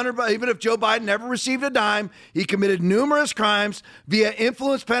 even if Joe Biden never received a dime, he committed numerous crimes via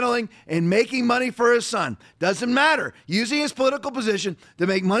influence peddling and making money for his son. Doesn't matter. Using his political position to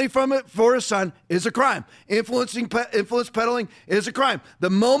make money from it for his son is a crime. Influence peddling is a crime. The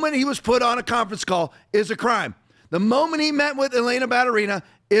moment he was put on a conference call is a crime. The moment he met with Elena Batterina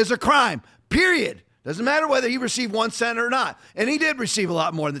is a crime. Period. Doesn't matter whether he received 1 cent or not. And he did receive a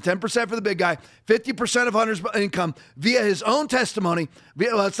lot more than 10% for the big guy, 50% of Hunter's income via his own testimony.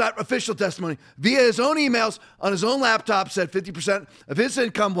 Well, it's not official testimony. Via his own emails on his own laptop said 50% of his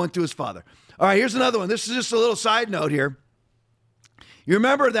income went to his father. All right, here's another one. This is just a little side note here. You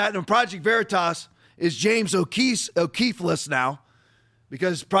remember that in Project Veritas is James O'Keefe-less now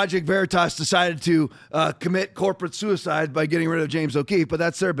because Project Veritas decided to commit corporate suicide by getting rid of James O'Keefe, but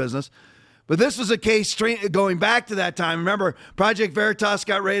that's their business. But this was a case going back to that time. Remember, Project Veritas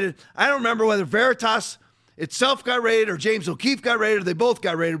got raided. I don't remember whether Veritas itself got raided or James O'Keefe got raided or they both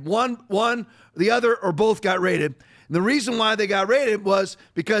got raided. One, the other, or both got raided. And the reason why they got raided was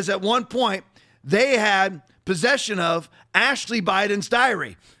because at one point they had possession of Ashley Biden's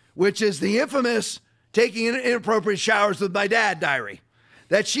diary, which is the infamous taking inappropriate showers with my dad diary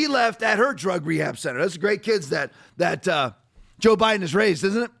that she left at her drug rehab center. Those are great kids that Joe Biden has raised,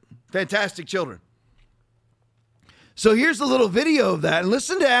 isn't it? Fantastic children. So here's a little video of that. And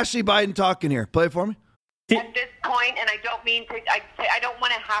listen to Ashley Biden talking here. Play it for me. At this point, and I don't mean to, I don't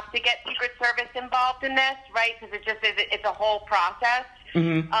want to have to get Secret Service involved in this, right? Because it just is, it's a whole process.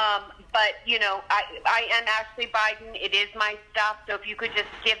 Mm-hmm. But, you know, I am Ashley Biden. It is my stuff. So if you could just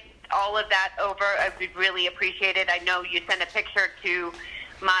give all of that over, I would really appreciate it. I know you sent a picture to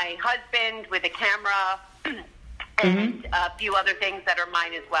my husband with a camera and a few other things that are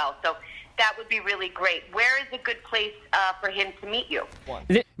mine as well. So that would be really great. Where is a good place for him to meet you?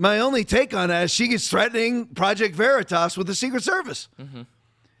 My only take on that is she is threatening Project Veritas with the Secret Service. Mm-hmm.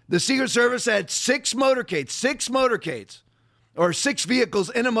 The Secret Service had six motorcades, or 6 vehicles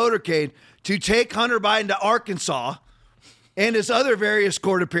in a motorcade to take Hunter Biden to Arkansas and his other various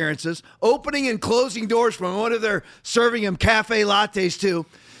court appearances, opening and closing doors from one of their serving him cafe lattes too.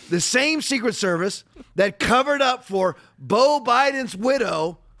 The same Secret Service that covered up for Beau Biden's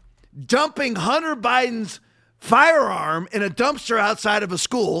widow dumping Hunter Biden's firearm in a dumpster outside of a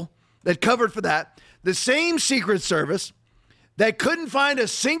school that covered for that. The same Secret Service that couldn't find a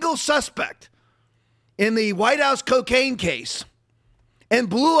single suspect in the White House cocaine case and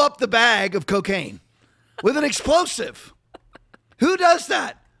blew up the bag of cocaine with an explosive. Who does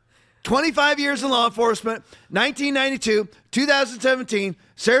that? 25 years in law enforcement, 1992, 2017,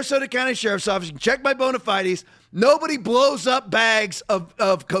 Sarasota County Sheriff's Office. You can check my bona fides. Nobody blows up bags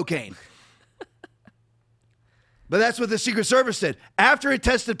of cocaine. But that's what the Secret Service did. After it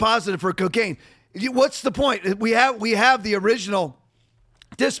tested positive for cocaine, what's the point? We have the original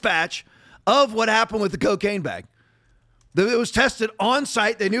dispatch of what happened with the cocaine bag. It was tested on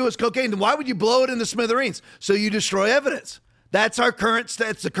site. They knew it was cocaine. Then why would you blow it in the smithereens? So you destroy evidence. That's the current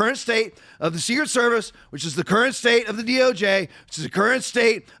state of the Secret Service, which is the current state of the DOJ, which is the current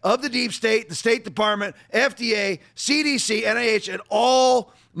state of the deep state, the State Department, FDA, CDC, NIH, and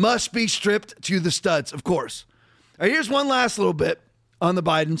all must be stripped to the studs, of course. All right, here's one last little bit on the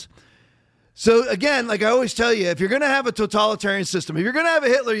Bidens. So again, like I always tell you, if you're going to have a totalitarian system, if you're going to have a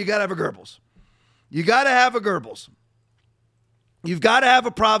Hitler, you got to have a Goebbels. You got to have a Goebbels. You've got to have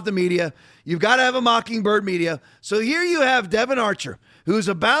a Pravda media. You've got to have a Mockingbird media. So here you have Devin Archer, who's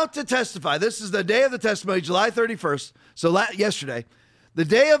about to testify. This is the day of the testimony, July 31st. So yesterday, the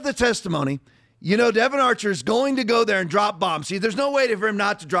day of the testimony, you know, Devin Archer is going to go there and drop bombs. See, there's no way for him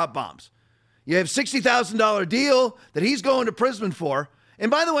not to drop bombs. You have $60,000 deal that he's going to prison for.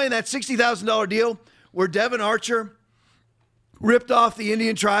 And by the way, that $60,000 deal where Devin Archer ripped off the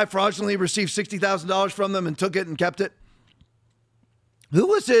Indian tribe, fraudulently received $60,000 from them and took it and kept it.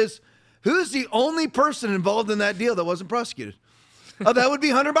 Who's the only person involved in that deal that wasn't prosecuted? Oh, that would be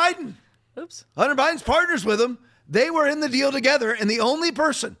Hunter Biden. Oops. Hunter Biden's partners with him. They were in the deal together, and the only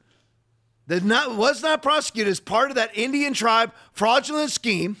person that was not prosecuted as part of that Indian tribe fraudulent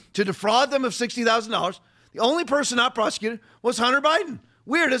scheme to defraud them of $60,000, the only person not prosecuted was Hunter Biden.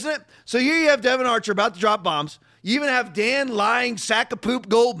 Weird, isn't it? So here you have Devin Archer about to drop bombs. You even have Dan lying sack of poop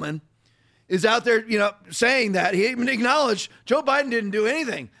Goldman is out there, saying that. He even acknowledged Joe Biden didn't do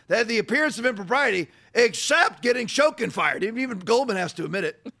anything that had the appearance of impropriety except getting Shokin fired. Even Goldman has to admit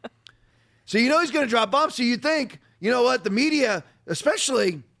it. So he's going to drop bombs. So you think, the media,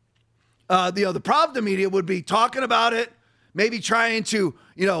 especially the Pravda media, would be talking about it, maybe trying to,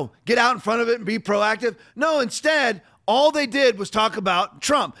 get out in front of it and be proactive. No, instead, all they did was talk about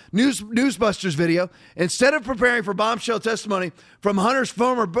Trump. Newsbusters video. Instead of preparing for bombshell testimony from Hunter's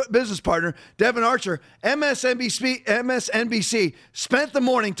former business partner, Devin Archer, MSNBC spent the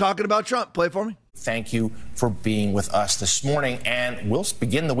morning talking about Trump. Play it for me. Thank you for being with us this morning. And we'll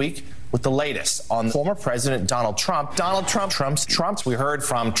begin the week with the latest on former President Donald Trump. Trump's. We heard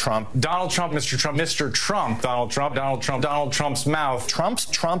from Trump. Donald Trump, Mr. Trump, Donald Trump's mouth. Trump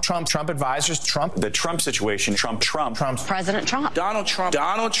advisors, Trump. The Trump situation, Trump's. President Trump. Donald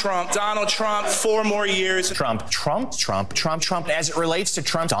Trump, 4 more years. Trump. As it relates to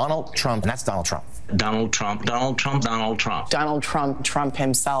Trump, Donald Trump, and that's Donald Trump. Donald Trump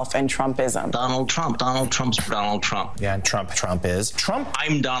himself and Trumpism. Donald Trump's Donald Trump. Yeah, and Trump is.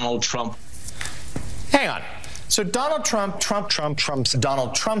 I'm Donald Trump. Hang on. So Donald Trump,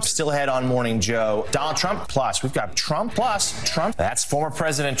 Donald Trump still ahead on Morning Joe. Donald Trump plus. We've got Trump plus Trump. That's former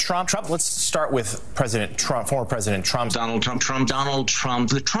President Trump. Let's start with President Trump, former President Trump. Donald Trump,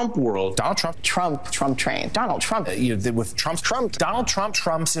 the Trump world. Donald Trump. Trump train. Donald Trump. With Trump. Donald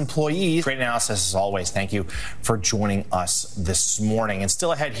Trump's employees. Great analysis as always. Thank you for joining us this morning. And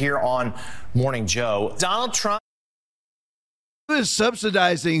still ahead here on Morning Joe, Donald Trump. Who's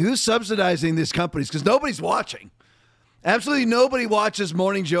subsidizing these companies? Because nobody's watching. Absolutely nobody watches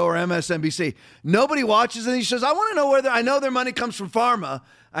Morning Joe or MSNBC. Nobody watches, and he says, I want to know I know their money comes from pharma.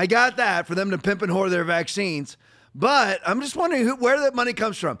 I got that for them to pimp and whore their vaccines. But I'm just wondering where that money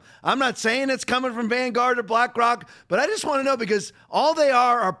comes from. I'm not saying it's coming from Vanguard or BlackRock, but I just want to know because all they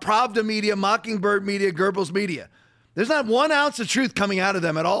are Pravda media, Mockingbird media, Goebbels media. There's not 1 ounce of truth coming out of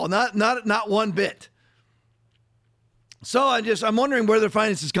them at all. Not one bit. So I'm wondering where their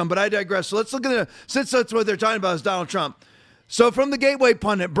finances come, but I digress. So let's look at since that's what they're talking about is Donald Trump. So from the Gateway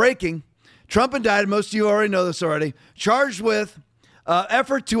Pundit, breaking, Trump indicted, most of you already know this already, charged with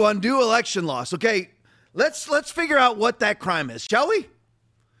effort to undo election loss. Okay, let's figure out what that crime is, shall we?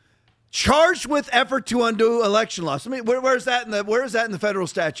 Charged with effort to undo election loss. I mean, where is that in the federal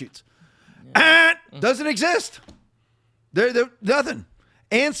statutes? Yeah. Doesn't exist. They're nothing.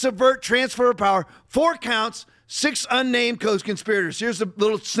 And subvert transfer of power. 4 counts. 6 unnamed co-conspirators. Here's a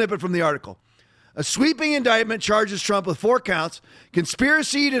little snippet from the article. A sweeping indictment charges Trump with 4 counts.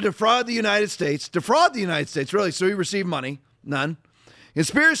 Conspiracy to defraud the United States, really, so he received money. None.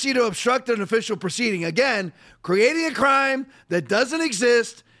 Conspiracy to obstruct an official proceeding. Again, creating a crime that doesn't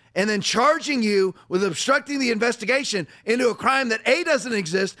exist and then charging you with obstructing the investigation into a crime that A, doesn't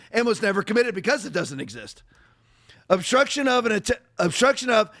exist and was never committed because it doesn't exist. Obstruction of an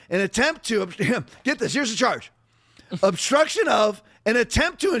attempt to, get this, here's the charge. Obstruction of an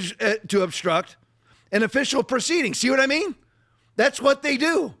attempt to obstruct an official proceeding. See what I mean? That's what they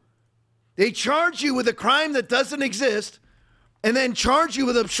do. They charge you with a crime that doesn't exist and then charge you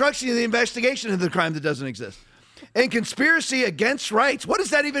with obstruction of the investigation of the crime that doesn't exist. And conspiracy against rights. What does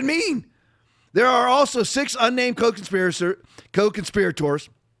that even mean? There are also 6 unnamed co-conspirators,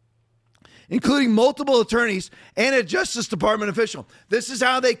 including multiple attorneys and a Justice Department official. This is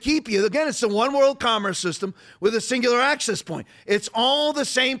how they keep you. Again, it's the one world commerce system with a singular access point. It's all the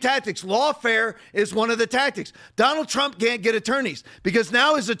same tactics. Lawfare is one of the tactics. Donald Trump can't get attorneys because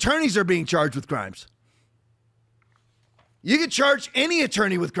now his attorneys are being charged with crimes. You could charge any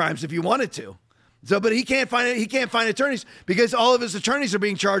attorney with crimes if you wanted to. But he can't find attorneys because all of his attorneys are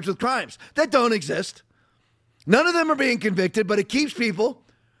being charged with crimes that don't exist. None of them are being convicted, but it keeps people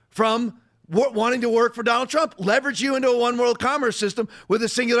from wanting to work for Donald Trump, leverage you into a one world commerce system with a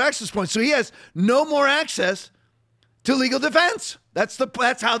singular access point. So he has no more access to legal defense. That's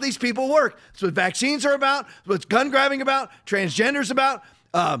how these people work. That's what vaccines are about. That's what gun grabbing about. Transgenders about.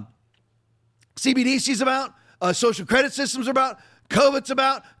 CBDC's about. Social credit systems are about. COVID's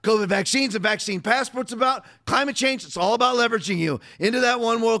about. COVID vaccines and vaccine passports about. Climate change. It's all about leveraging you into that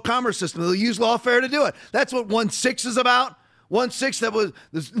one world commerce system. They'll use lawfare to do it. That's what 1-6 is about. 1-6 that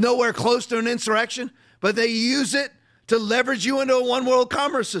was nowhere close to an insurrection, but they use it to leverage you into a one world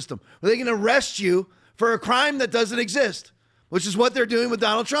commerce system where they can arrest you for a crime that doesn't exist, which is what they're doing with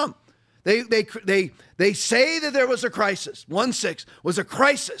Donald Trump. They say that there was a crisis. 1-6 was a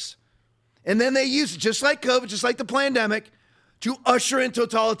crisis. And then they use it, just like COVID, just like the pandemic, to usher in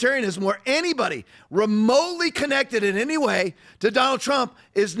totalitarianism where anybody remotely connected in any way to Donald Trump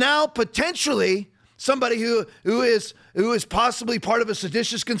is now potentially somebody who is possibly part of a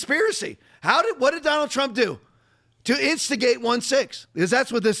seditious conspiracy. What did Donald Trump do to instigate 1-6? Because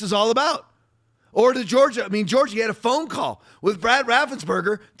that's what this is all about. Or to Georgia. Georgia, he had a phone call with Brad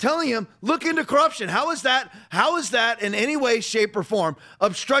Raffensperger telling him, look into corruption. How is that in any way, shape, or form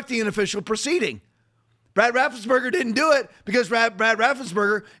obstructing an official proceeding? Brad Raffensperger didn't do it because Brad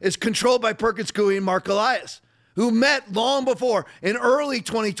Raffensperger is controlled by Perkins Coie and Mark Elias, who met long before in early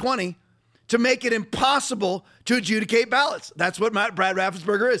 2020 to make it impossible to adjudicate ballots. That's what Brad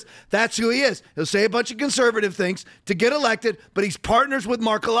Raffensperger is. That's who he is. He'll say a bunch of conservative things to get elected, but he's partners with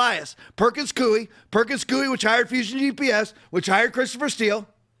Mark Elias. Perkins Coie, which hired Fusion GPS, which hired Christopher Steele,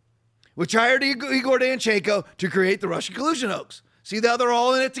 which hired Igor Danchenko to create the Russian collusion hoax. See how they're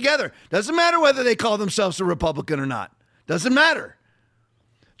all in it together. Doesn't matter whether they call themselves a Republican or not. Doesn't matter.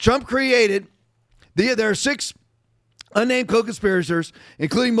 Trump created, there are 6 unnamed co-conspirators,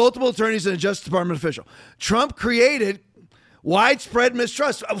 including multiple attorneys and a Justice Department official. Trump created widespread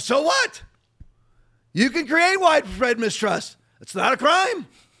mistrust. So what? You can create widespread mistrust. It's not a crime.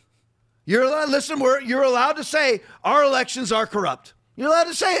 You're allowed to say our elections are corrupt. You're allowed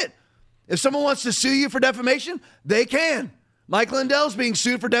to say it. If someone wants to sue you for defamation, they can. Mike Lindell's being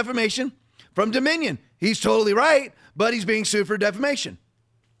sued for defamation from Dominion. He's totally right, but he's being sued for defamation.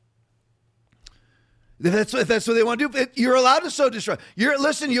 If that's what they want to do, you're allowed to sow distrust.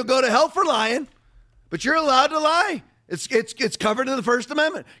 You'll go to hell for lying, but you're allowed to lie. It's covered in the First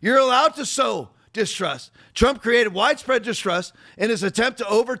Amendment. You're allowed to sow distrust. Trump created widespread distrust in his attempt to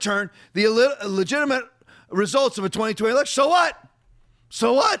overturn the legitimate results of a 2020 election. So what?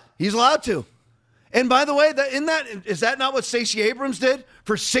 So what? He's allowed to. And by the way, is that not what Stacey Abrams did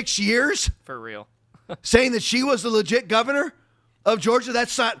for 6 years? For real. Saying that she was the legit governor of Georgia?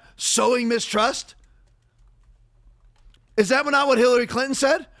 That's not sowing mistrust? Is that not what Hillary Clinton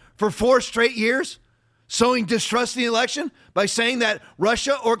said for 4 straight years? Sowing distrust in the election by saying that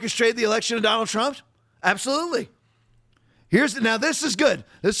Russia orchestrated the election of Donald Trump? Absolutely. Now this is good.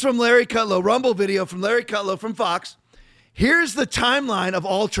 This is from Larry Kudlow, Rumble video from Larry Kudlow from Fox. Here's the timeline of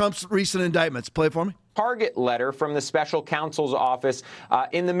all Trump's recent indictments. Play it for me. Target letter from the special counsel's office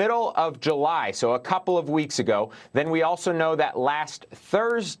in the middle of July, so a couple of weeks ago. Then we also know that last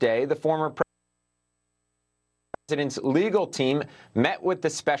Thursday, the former president's legal team met with the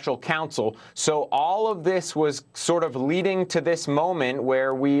special counsel. So all of this was sort of leading to this moment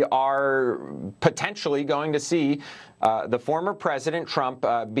where we are potentially going to see the former President Trump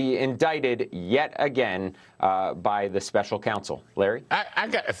be indicted yet again by the special counsel. Larry? I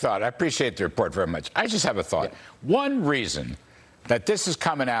got a thought. I appreciate the report very much. I just have a thought. Yeah. One reason that this is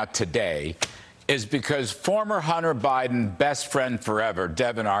coming out today is because former Hunter Biden best friend forever,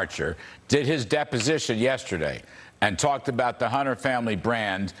 Devin Archer, did his deposition yesterday and talked about the Hunter family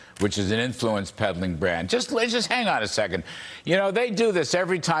brand, which is an influence peddling brand. Just hang on a second. You know, they do this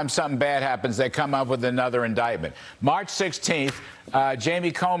every time something bad happens. They come up with another indictment. March 16th,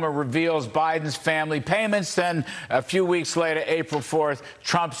 Jamie Comer reveals Biden's family payments. Then a few weeks later, April 4th,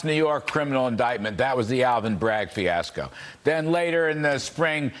 Trump's New York criminal indictment. That was the Alvin Bragg fiasco. Then later in the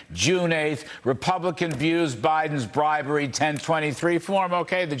spring, June 8th, Republican views Biden's bribery 1023 form.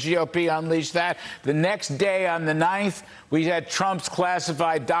 Okay, the GOP unleashed that. The next day on the 9th, we had Trump's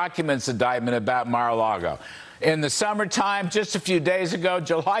classified documents indictment about Mar-a-Lago. In the summertime, just a few days ago,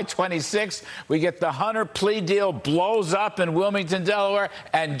 July 26th, we get the Hunter plea deal blows up in Wilmington, Delaware.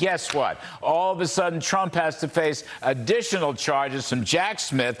 And guess what? All of a sudden, Trump has to face additional charges from Jack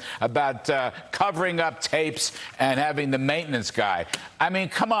Smith about covering up tapes and having the maintenance guy. I mean,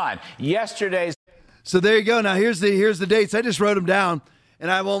 come on. Yesterday's. So there you go. Now, here's the dates. I just wrote them down,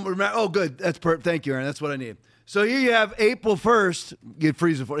 and I won't remember. Oh, good. That's perfect. Thank you, Aaron. That's what I need. So here you have April 1st. Get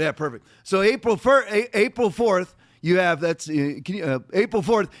freezer for yeah, perfect. So April 4th, you have April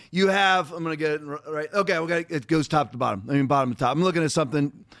 4th. You have. I'm gonna get it right. Okay, it goes top to bottom. I mean bottom to top. I'm looking at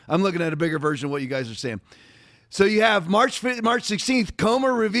something. I'm looking at a bigger version of what you guys are saying. So you have March 16th.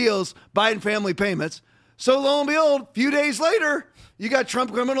 Comer reveals Biden family payments. So lo and behold, a few days later, you got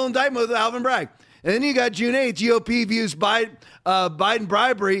Trump criminal indictment with Alvin Bragg, and then you got June 8th. GOP views Biden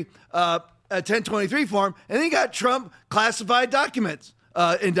bribery. 1023 form, and then you got Trump classified documents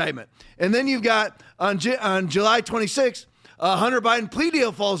indictment. And then you've got on July 26th, Hunter Biden plea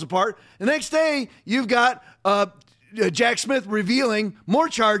deal falls apart. The next day, you've got Jack Smith revealing more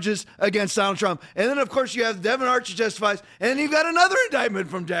charges against Donald Trump. And then, of course, you have Devin Archer testifies, and then you've got another indictment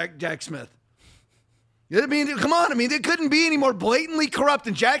from Jack Smith. I mean, come on. I mean, it couldn't be any more blatantly corrupt,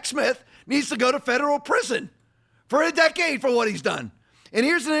 and Jack Smith needs to go to federal prison for a decade for what he's done. And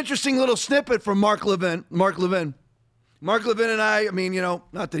here's an interesting little snippet from Mark Levin. Mark Levin and I mean,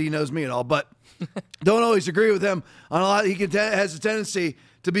 not that he knows me at all, but don't always agree with him on a lot. He has a tendency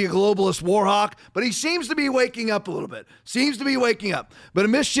to be a globalist war hawk, but he seems to be waking up a little bit. But a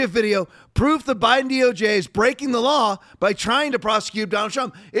mischief video, proof the Biden DOJ is breaking the law by trying to prosecute Donald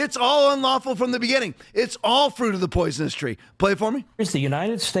Trump. It's all unlawful from the beginning. It's all fruit of the poisonous tree. Play it for me. Here's the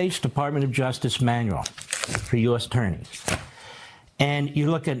United States Department of Justice manual for U.S. attorneys. And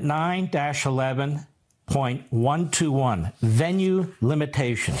you look at 9-11.121, venue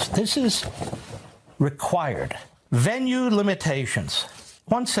limitations. This is required. Venue limitations.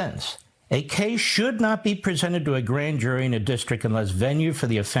 One sentence. A case should not be presented to a grand jury in a district unless venue for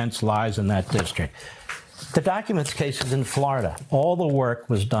the offense lies in that district. The documents case is in Florida. All the work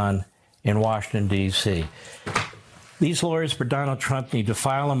was done in Washington, D.C. These lawyers for Donald Trump need to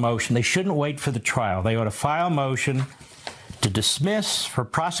file a motion. They shouldn't wait for the trial. They ought to file a motion to dismiss for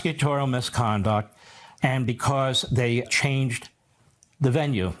prosecutorial misconduct and because they changed the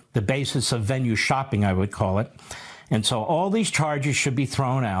venue, the basis of venue shopping, I would call it. And so all these charges should be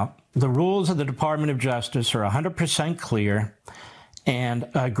thrown out. The rules of the Department of Justice are 100% clear, and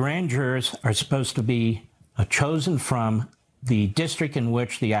grand jurors are supposed to be chosen from the district in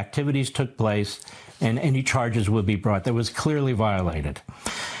which the activities took place, and any charges will be brought. That was clearly violated.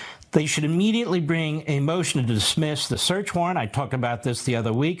 They should immediately bring a motion to dismiss the search warrant. I talked about this the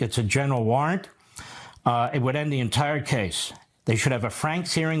other week. It's a general warrant. It would end the entire case. They should have a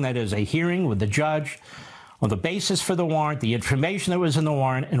Franks hearing, that is, a hearing with the judge on the basis for the warrant, the information that was in the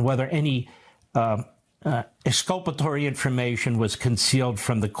warrant, and whether any exculpatory information was concealed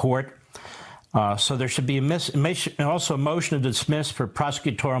from the court. So there should be also a motion to dismiss for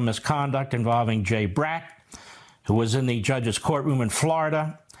prosecutorial misconduct involving Jay Brack, who was in the judge's courtroom in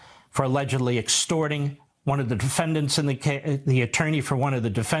Florida for allegedly extorting one of the defendants in the case, the attorney for one of the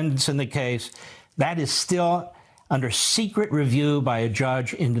defendants in the case. That is still under secret review by a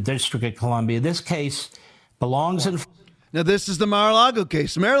judge in the District of Columbia. This case belongs in. Now, this is the Mar-a-Lago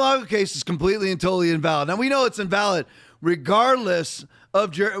case. The Mar-a-Lago case is completely and totally invalid. Now, we know it's invalid regardless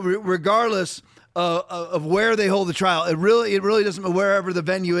of where they hold the trial. It really doesn't matter wherever the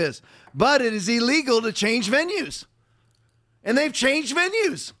venue is. But it is illegal to change venues. And they've changed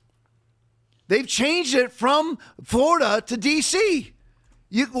venues. They've changed it from Florida to D.C.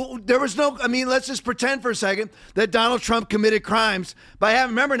 Let's just pretend for a second that Donald Trump committed crimes by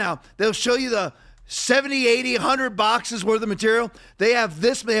having, remember now, they'll show you the 70, 80, 100 boxes worth of material. They have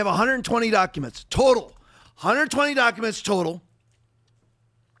 120 documents total. 120 documents total.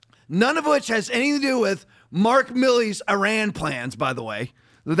 None of which has anything to do with Mark Milley's Iran plans, by the way.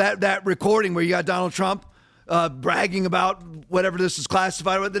 That recording where you got Donald Trump bragging about whatever this is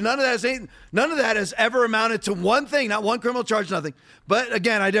classified with. None of that has ever amounted to one thing, not one criminal charge, nothing. But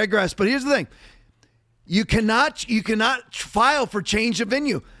again, I digress. But here's the thing. You cannot file for change of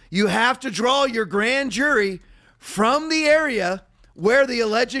venue. You have to draw your grand jury from the area where the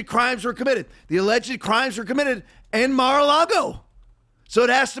alleged crimes were committed. The alleged crimes were committed in Mar-a-Lago. So it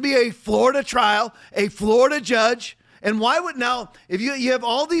has to be a Florida trial, a Florida judge. And why would now, if you have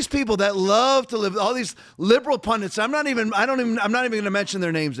all these people that love to live, all these liberal pundits, I'm not even going to mention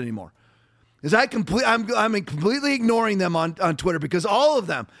their names anymore. Because I'm completely ignoring them on Twitter, because all of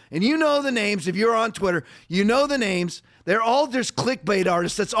them, and you know the names, if you're on Twitter, you know the names. They're all just clickbait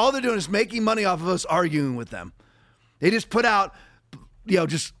artists. That's all they're doing is making money off of us arguing with them. They just put out,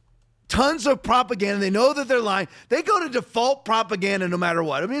 just tons of propaganda. They know that they're lying. They go to default propaganda no matter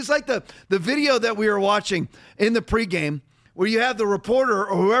what. I mean, it's like the video that we were watching in the pregame where you have the reporter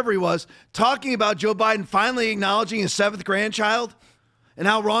or whoever he was talking about Joe Biden finally acknowledging his 7th grandchild and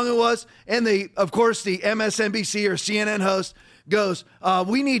how wrong it was. And of course, the MSNBC or CNN host goes,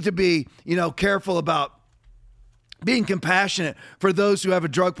 we need to be, careful about being compassionate for those who have a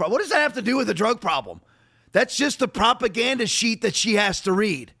drug problem. What does that have to do with a drug problem? That's just the propaganda sheet that she has to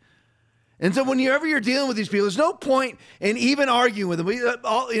read. And so whenever you're dealing with these people, there's no point in even arguing with them.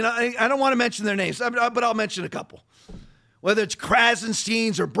 I don't want to mention their names, but I'll mention a couple. Whether it's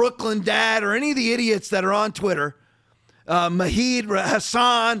Krasensteins or Brooklyn Dad or any of the idiots that are on Twitter, Mahid,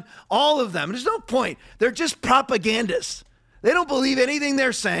 Hassan, all of them. There's no point. They're just propagandists. They don't believe anything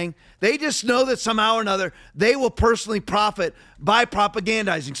they're saying. They just know that somehow or another they will personally profit by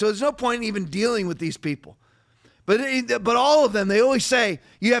propagandizing. So there's no point in even dealing with these people. But all of them, they always say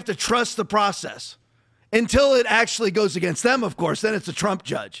you have to trust the process until it actually goes against them, of course. Then it's a Trump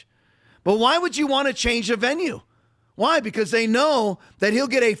judge. But why would you want to change the venue? Why? Because they know that he'll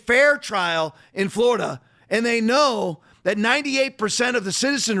get a fair trial in Florida, and they know that 98% of the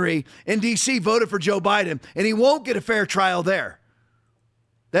citizenry in D.C. voted for Joe Biden, and he won't get a fair trial there.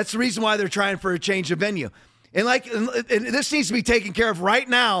 That's the reason why they're trying for a change of venue. And this needs to be taken care of right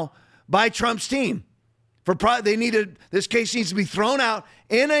now by Trump's team. This case needs to be thrown out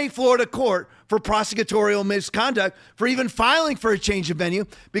in a Florida court for prosecutorial misconduct for even filing for a change of venue,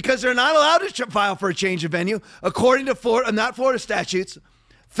 because they're not allowed to file for a change of venue according to not Florida statutes,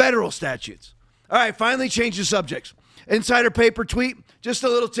 federal statutes. All right, finally change the subjects. Insider paper tweet, just a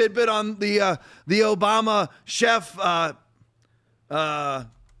little tidbit on the Obama chef,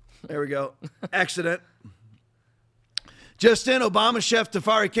 there we go, accident. Just in, Obama chef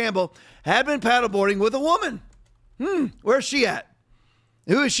Tafari Campbell had been paddleboarding with a woman. Where's she at?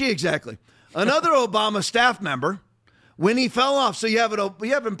 Who is she exactly? Another Obama staff member, when he fell off. So you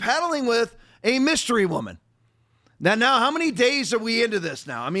have been paddling with a mystery woman. Now, how many days are we into this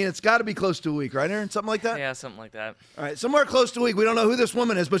now? I mean, it's got to be close to a week, right, Aaron? Something like that? Yeah, something like that. All right, somewhere close to a week. We don't know who this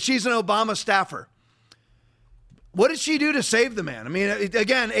woman is, but she's an Obama staffer. What did she do to save the man? I mean,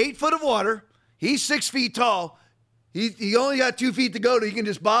 again, 8 foot of water. He's 6 feet tall. He only got 2 feet to go. He can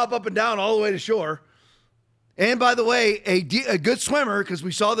just bob up and down all the way to shore. And by the way, a good swimmer, because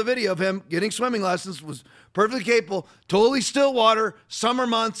we saw the video of him getting swimming lessons, was perfectly capable, totally still water, summer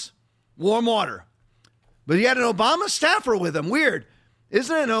months, warm water. But he had an Obama staffer with him. Weird.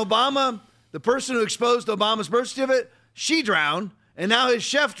 Isn't it? An Obama, the person who exposed Obama's birth certificate, she drowned, and now his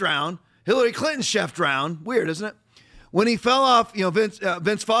chef drowned. Hillary Clinton's chef drowned. Weird, isn't it? When he fell off,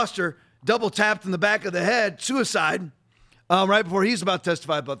 Vince Foster double tapped in the back of the head, suicide, right before he's about to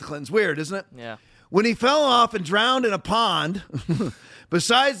testify about the Clintons. Weird, isn't it? Yeah. When he fell off and drowned in a pond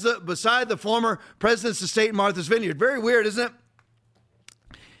beside the former president's estate in Martha's Vineyard. Very weird, isn't it?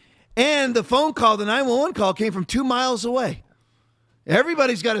 And the phone call, the 911 call, came from 2 miles away.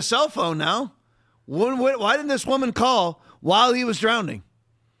 Everybody's got a cell phone now. Why didn't this woman call while he was drowning?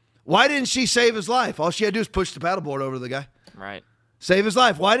 Why didn't she save his life? All she had to do was push the paddleboard over to the guy. Right. Save his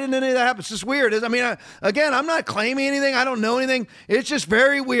life. Why didn't any of that happen? It's just weird. I mean, again, I'm not claiming anything. I don't know anything. It's just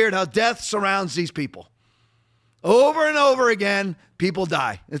very weird how death surrounds these people. Over and over again, people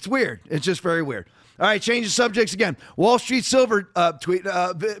die. It's weird. It's just very weird. All right, change the subjects again. Wall Street Silver tweet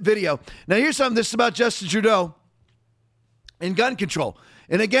video. Now, here's something. This is about Justin Trudeau and gun control.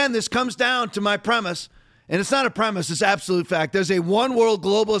 And again, this comes down to my premise, and it's not a premise, it's absolute fact. There's a one world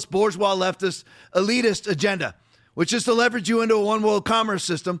globalist, bourgeois, leftist, elitist agenda, which is to leverage you into a one world commerce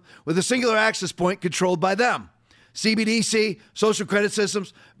system with a singular access point controlled by them. CBDC, social credit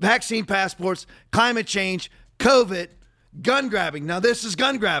systems, vaccine passports, climate change, COVID, gun grabbing. Now, this is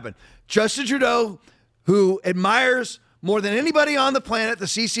gun grabbing. Justin Trudeau, who admires more than anybody on the planet the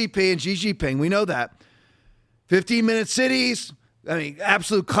CCP and Xi Jinping, we know that. 15-minute cities, I mean,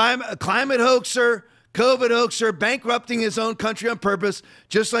 absolute climate hoaxer, COVID hoaxer, bankrupting his own country on purpose,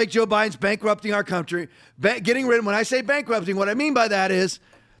 just like Joe Biden's bankrupting our country. When I say bankrupting, what I mean by that is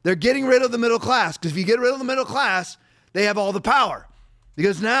they're getting rid of the middle class. Because if you get rid of the middle class, they have all the power.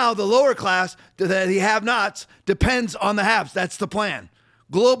 Because now the lower class, the have-nots, depends on the haves. That's the plan.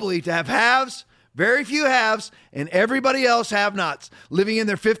 Globally, to have haves, very few haves, and everybody else have-nots, living in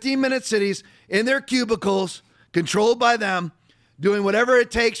their 15-minute cities, in their cubicles, controlled by them, doing whatever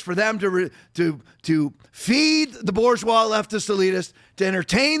it takes for them to feed the bourgeois leftist elitists, to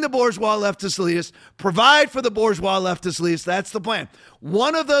entertain the bourgeois leftist elitists, provide for the bourgeois leftist elitists. That's the plan.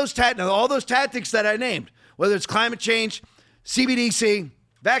 One of those all those tactics that I named, whether it's climate change, CBDC,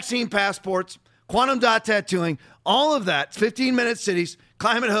 vaccine passports, quantum dot tattooing, all of that, 15-minute cities,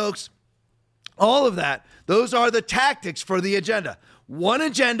 climate hoax, all of that, those are the tactics for the agenda. One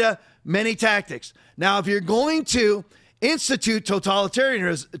agenda, many tactics. Now, if you're going to institute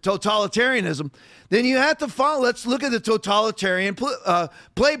totalitarianism, then you have to follow. Let's look at the totalitarian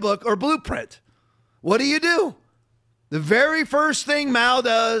playbook or blueprint. What do? The very first thing Mao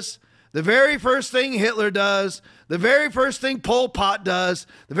does, the very first thing Hitler does, the very first thing Pol Pot does,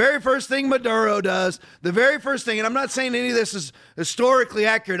 the very first thing Maduro does, the very first thing, and I'm not saying any of this is historically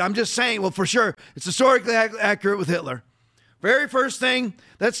accurate. I'm just saying, well, for sure, it's historically accurate with Hitler. Very first thing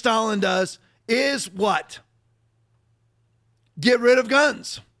that Stalin does is what? Get rid of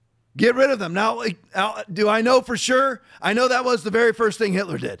guns. Get rid of them. Now, do I know for sure? I know that was the very first thing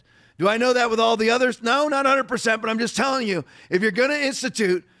Hitler did. Do I know that with all the others? No, not 100%, but I'm just telling you, if you're going to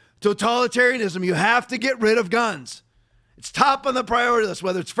institute totalitarianism, you have to get rid of guns. It's top on the priority list,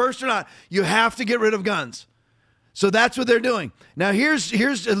 whether it's first or not. You have to get rid of guns. So that's what they're doing. Now, here's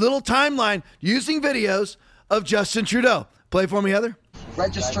a little timeline using videos of Justin Trudeau. Play for me, Heather.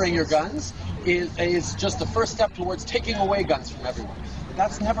 Registering your guns is just the first step towards taking away guns from everyone. But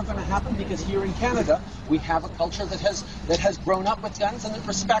that's never going to happen because here in Canada, we have a culture that has grown up with guns and that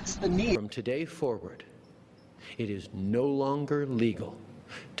respects the need. From today forward, it is no longer legal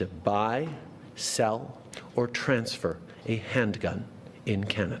to buy, sell, or transfer a handgun in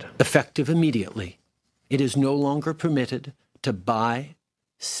Canada. Effective immediately, it is no longer permitted to buy,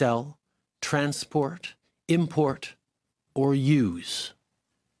 sell, transport, import, or use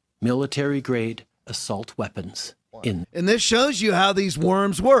military-grade assault weapons in. And this shows you how these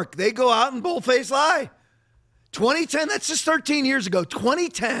worms work. They go out and bold-faced lie. 2010, that's just 13 years ago.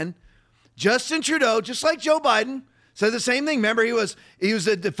 2010, Justin Trudeau, just like Joe Biden, said the same thing. Remember, he was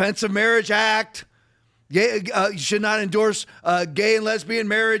a Defense of Marriage Act. You should not endorse gay and lesbian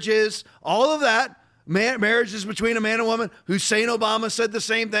marriages. All of that. Marriages between a man and woman. Hussein Obama said the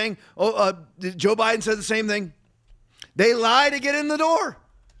same thing. Joe Biden said the same thing. They lie to get in the door.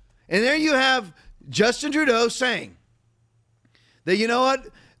 And there you have Justin Trudeau saying that, you know what?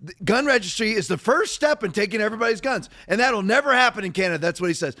 Gun registry is the first step in taking everybody's guns. And that'll never happen in Canada. That's what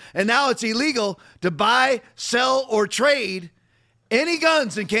he says. And now it's illegal to buy, sell, or trade any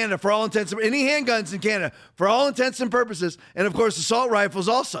guns in Canada for all intents, any handguns in Canada for all intents and purposes. And of course, assault rifles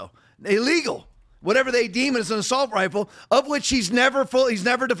also illegal. Whatever they deem as an assault rifle, of which he's never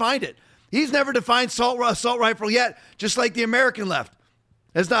defined it. He's never defined assault rifle yet, just like the American left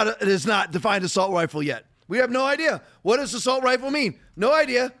has not defined assault rifle yet. We have no idea. What does assault rifle mean? No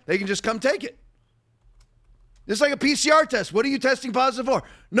idea. They can just come take it. Just like a PCR test. What are you testing positive for?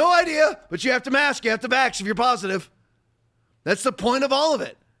 No idea, but you have to mask. You have to vax if you're positive. That's the point of all of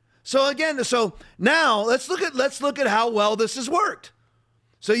it. So now let's look at how well this has worked.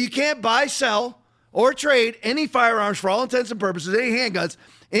 So you can't buy, sell, or trade any firearms for all intents and purposes, any handguns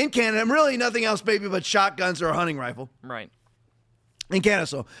in Canada, and really nothing else maybe but shotguns or a hunting rifle. Right. In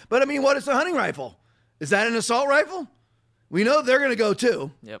Canada. But I mean, what is a hunting rifle? Is that an assault rifle? We know they're going to go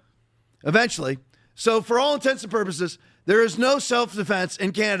too. Yep. Eventually. So for all intents and purposes, there is no self-defense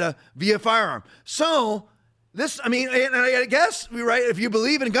in Canada via firearm. So this, I mean, and I guess if you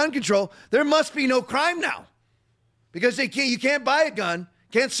believe in gun control, there must be no crime now, because you can't buy a gun,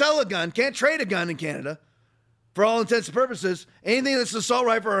 can't sell a gun, can't trade a gun in Canada for all intents and purposes. Anything that's an assault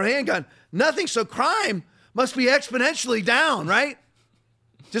rifle or a handgun, nothing. So crime must be exponentially down, right?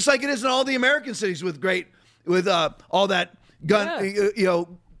 Just like it is in all the American cities with all that gun,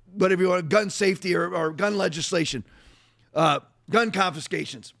 whatever you want, gun safety or gun legislation, gun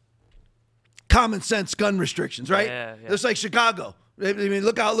confiscations, common sense gun restrictions, right? Yeah. Just like Chicago. I mean,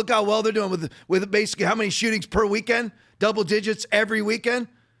 look how well they're doing with basically how many shootings per weekend, double digits every weekend.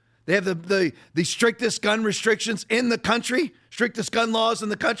 They have the strictest gun restrictions in the country, strictest gun laws in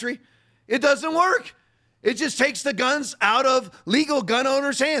the country. It doesn't work. It just takes the guns out of legal gun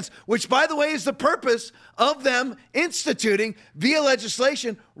owners' hands, which, by the way, is the purpose of them instituting, via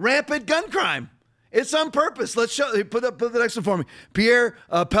legislation, rampant gun crime. It's on purpose. Let's put the next one for me. Pierre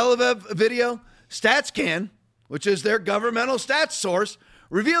Pelevev video. StatsCan, which is their governmental stats source,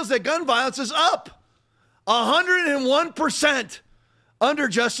 reveals that gun violence is up 101% under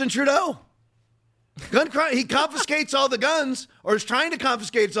Justin Trudeau. Gun crime, he confiscates all the guns, or is trying to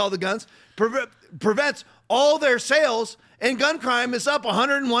confiscate all the guns, prevents all their sales, and gun crime is up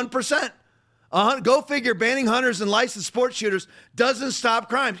 101%. Go figure, banning hunters and licensed sports shooters doesn't stop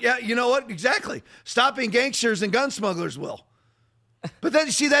crimes. Yeah, you know what? Exactly. Stopping gangsters and gun smugglers will. But then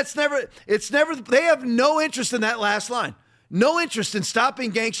you see, they have no interest in that last line. No interest in stopping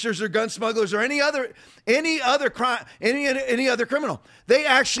gangsters or gun smugglers or any other crime, any other criminal. They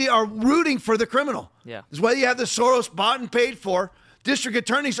actually are rooting for the criminal. Yeah. It's why you have the Soros bought and paid for district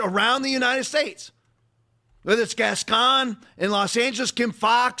attorneys around the United States. Whether it's Gascon in Los Angeles, Kim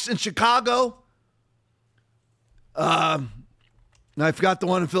Fox in Chicago. I forgot the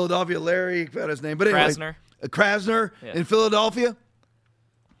one in Philadelphia, Larry, I forgot his name. But anyway, Krasner in Philadelphia.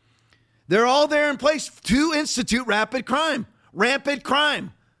 They're all there in place to institute rampant crime. So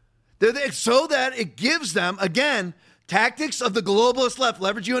that it gives them, again, tactics of the globalist left,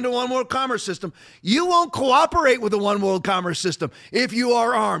 leverage you into one world commerce system. You won't cooperate with the one world commerce system if you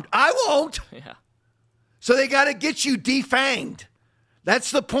are armed. I won't. Yeah. So they got to get you defanged.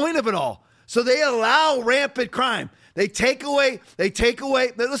 That's the point of it all. So they allow rampant crime. They take away.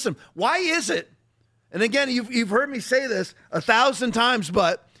 Listen, why is it? And again, you've heard me say this 1,000 times,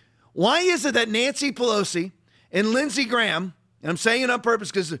 but why is it that Nancy Pelosi and Lindsey Graham, and I'm saying it on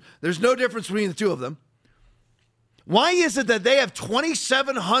purpose because there's no difference between the two of them, why is it that they have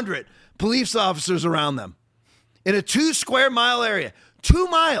 2,700 police officers around them in a 2 square mile area? 2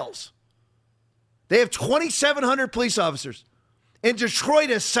 miles. They have 2,700 police officers. And Detroit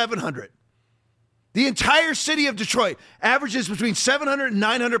has 700. The entire city of Detroit averages between 700 and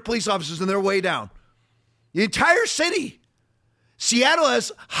 900 police officers, and they're way down. The entire city. Seattle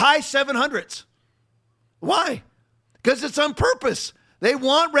has high 700s. Why? Because it's on purpose. They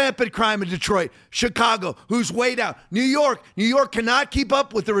want rampant crime in Detroit, Chicago, who's way down. New York cannot keep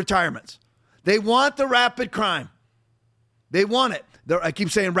up with the retirements. They want the rapid crime. They want it. I keep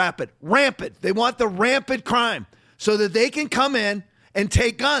saying rapid. Rampant. They want the rampant crime so that they can come in and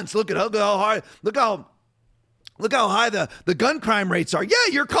take guns. Look how high the gun crime rates are. Yeah,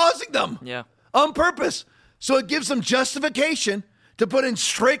 you're causing them. Yeah. On purpose. So it gives them justification to put in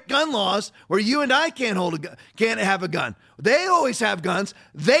strict gun laws where you and I can't have a gun. They always have guns.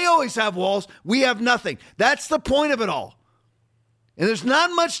 They always have walls. We have nothing. That's the point of it all. And there's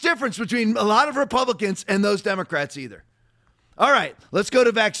not much difference between a lot of Republicans and those Democrats either. All right, let's go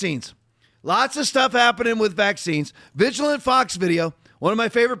to vaccines. Lots of stuff happening with vaccines. Vigilant Fox video. One of my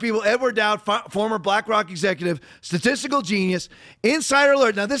favorite people, Edward Dowd, former BlackRock executive, statistical genius, insider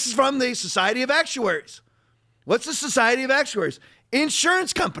alert. Now, this is from the Society of Actuaries. What's the Society of Actuaries?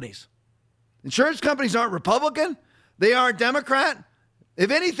 Insurance companies. Insurance companies aren't Republican. They aren't Democrat. If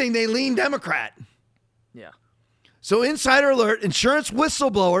anything, they lean Democrat. Yeah. So insider alert, insurance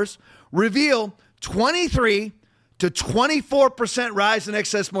whistleblowers reveal 23 to 24% rise in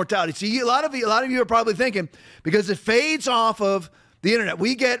excess mortality. See, a lot of you are probably thinking, because it fades off of the internet.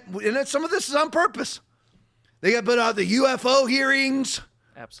 And some of this is on purpose. They got put out the UFO hearings.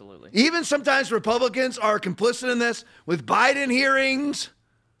 Absolutely. Even sometimes Republicans are complicit in this with Biden hearings,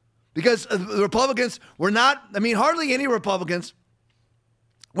 because the Republicans were not, hardly any Republicans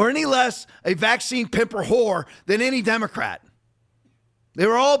were any less a vaccine pimp or whore than any Democrat. They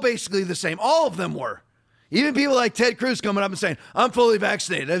were all basically the same. All of them were. Even people like Ted Cruz coming up and saying, I'm fully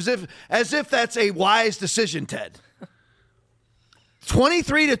vaccinated, as if that's a wise decision, Ted.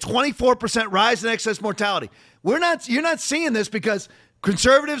 23 to 24% rise in excess mortality. You're not seeing this because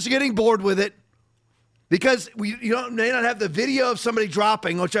conservatives are getting bored with it, because may not have the video of somebody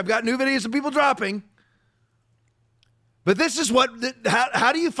dropping, which I've got new videos of people dropping. But this is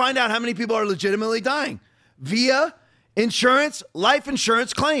how do you find out how many people are legitimately dying? Via insurance, life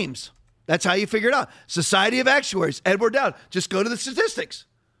insurance claims. That's how you figure it out. Society of Actuaries, Edward Dowd. Just go to the statistics.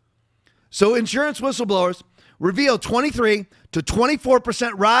 So insurance whistleblowers reveal 23 to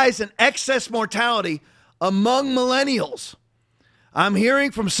 24% rise in excess mortality among millennials. I'm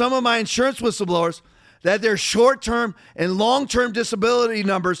hearing from some of my insurance whistleblowers that their short-term and long-term disability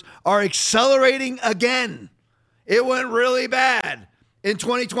numbers are accelerating again. It went really bad in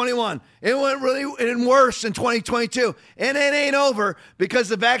 2021. It went really worse in 2022. And it ain't over, because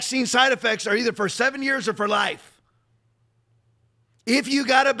the vaccine side effects are either for 7 years or for life. If you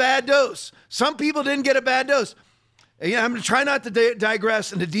got a bad dose. Some people didn't get a bad dose. And, I'm going to try not to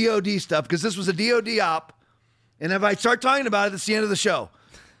digress into DOD stuff, because this was a DOD op. And if I start talking about it, it's the end of the show.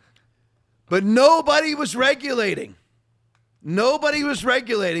 But nobody was regulating. Nobody was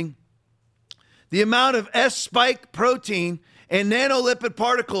regulating the amount of S-spike protein and nanolipid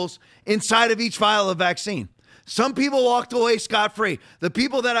particles inside of each vial of vaccine. Some people walked away scot-free. The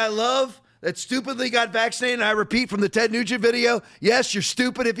people that I love that stupidly got vaccinated, and I repeat from the Ted Nugent video, yes, you're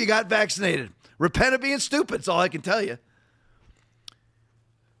stupid if you got vaccinated. Repent of being stupid, that's all I can tell you.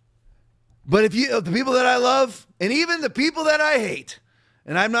 But the people that I love, and even the people that I hate,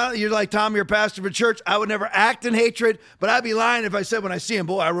 and you're like, Tom, you're a pastor of a church, I would never act in hatred, but I'd be lying if I said when I see him,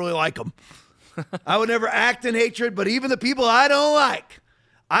 boy, I really like him. I would never act in hatred, but even the people I don't like,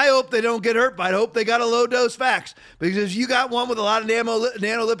 I hope they don't get hurt, but I hope they got a low-dose vax. Because if you got one with a lot of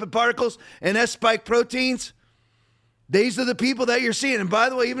nanolipid particles and S-spike proteins, these are the people that you're seeing. And by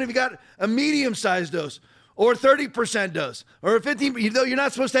the way, even if you got a medium-sized dose or 30% dose or a 15%, you're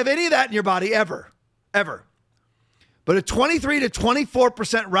not supposed to have any of that in your body ever. But a 23 to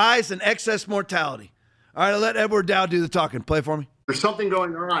 24% rise in excess mortality. All right, I'll let Edward Dowd do the talking. Play for me. There's something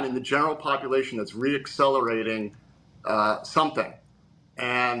going on in the general population that's reaccelerating something.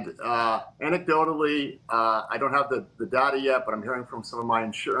 And anecdotally, I don't have the data yet, but I'm hearing from some of my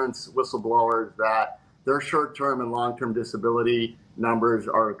insurance whistleblowers that their short-term and long-term disability numbers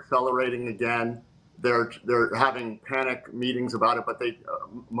are accelerating again. They're having panic meetings about it, but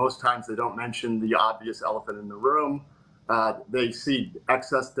most times they don't mention the obvious elephant in the room. They see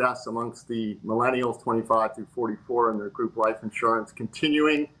excess deaths amongst the millennials 25 through 44 in their group life insurance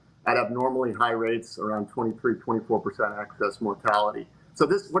continuing at abnormally high rates, around 23, 24% excess mortality. So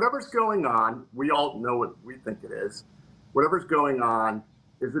whatever's going on, we all know what we think it is. Whatever's going on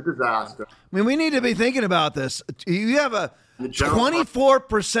is a disaster. We need to be thinking about this. You have a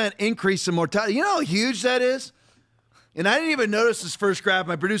 24% increase in mortality. You know how huge that is? And I didn't even notice this first graph.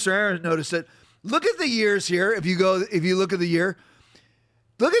 My producer Aaron noticed it. Look at the years here. If you look at the year,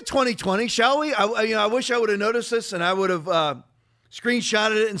 look at 2020, shall we? I wish I would have noticed this, and I would have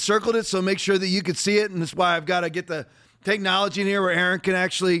screenshotted it and circled it, so make sure that you could see it. And that's why I've got to get the technology in here where Aaron can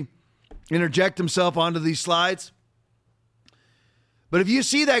actually interject himself onto these slides. But if you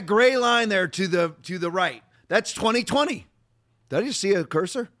see that gray line there to the right, that's 2020. Did you see a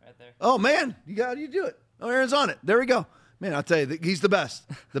cursor? Right there. Oh, man, you do it. Oh, Aaron's on it. There we go. Man, I'll tell you, he's the best.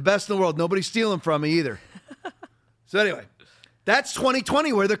 The best in the world. Nobody's stealing from me either. So anyway, that's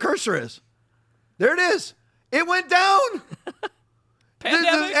 2020 where the cursor is. There it is. It went down.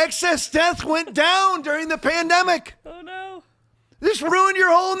 The excess death went down during the pandemic. Oh, no. This ruined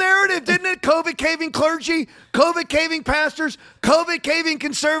your whole narrative, didn't it? COVID caving clergy, COVID caving pastors, COVID caving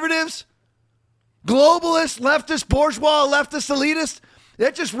conservatives, globalists, leftist, bourgeois, leftist, elitist.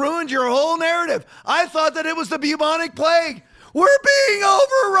 That just ruined your whole narrative. I thought that it was the bubonic plague. We're being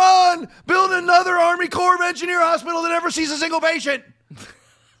overrun. Build another Army Corps of Engineer hospital that never sees a single patient.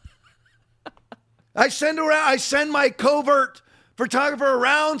 I send my covert photographer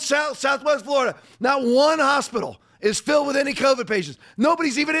around Southwest Florida. Not one hospital is filled with any COVID patients.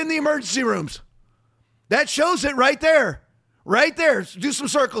 Nobody's even in the emergency rooms. That shows it right there. Right there. Do some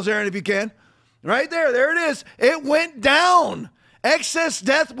circles, Aaron, if you can. Right there. There it is. It went down. Excess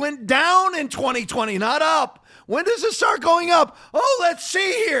death went down in 2020, not up. When does it start going up? Oh, let's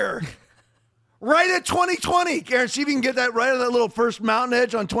see here. Right at 2020. Aaron, see if you can get that right on that little first mountain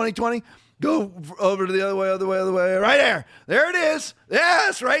edge on 2020. Go over to the other way. Right there. There it is.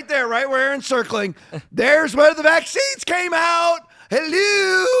 Yes, right there, right where Aaron's circling. There's where the vaccines came out.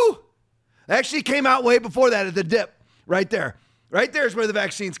 Hello. Actually came out way before that at the dip. Right there. Right there is where the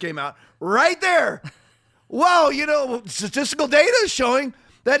vaccines came out. Right there. Wow, statistical data is showing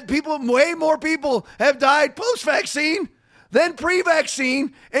that way more people have died post-vaccine than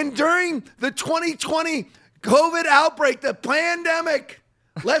pre-vaccine. And during the 2020 COVID outbreak, the pandemic,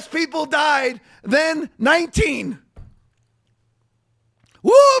 less people died than 19.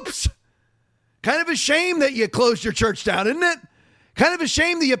 Whoops! Kind of a shame that you closed your church down, isn't it? Kind of a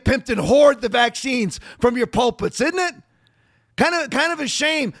shame that you pimped and hoarded the vaccines from your pulpits, isn't it? Kind of a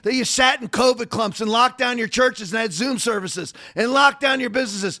shame that you sat in COVID clumps and locked down your churches and had Zoom services and locked down your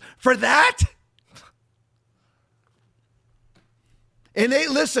businesses for that. And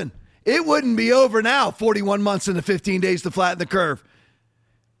listen, it wouldn't be over now, 41 months into 15 days to flatten the curve.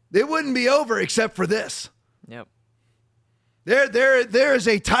 It wouldn't be over except for this. Yep. There is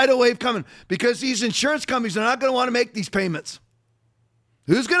a tidal wave coming because these insurance companies are not going to want to make these payments.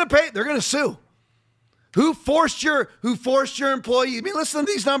 Who's going to pay? They're going to sue. Who forced your employee? I mean, listen to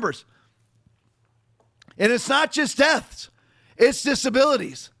these numbers. And it's not just deaths. It's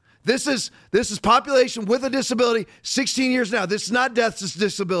disabilities. This is population with a disability, 16 years now. This is not deaths, it's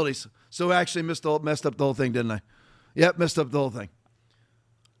disabilities. So I actually messed up the whole thing, didn't I? Yep, messed up the whole thing.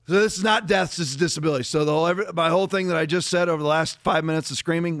 So this is not deaths, this is disabilities. So my whole thing that I just said over the last 5 minutes of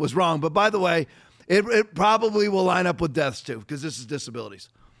screaming was wrong. But by the way, it probably will line up with deaths too, because this is disabilities.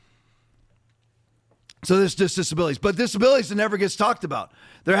 So this is just disabilities. But disabilities never gets talked about.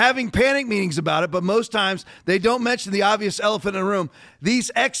 They're having panic meetings about it, but most times they don't mention the obvious elephant in the room.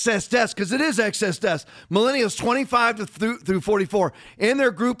 These excess deaths, because it is excess deaths. Millennials 25 through 44 in their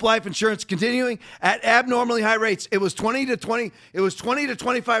group life insurance continuing at abnormally high rates. It was 20 to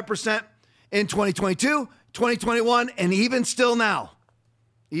 25% in 2022, 2021, and even still now.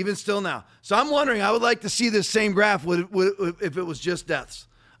 So I'm wondering, I would like to see this same graph if it was just deaths.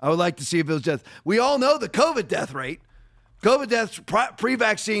 I would like to see if it was death. We all know the COVID death rate. COVID deaths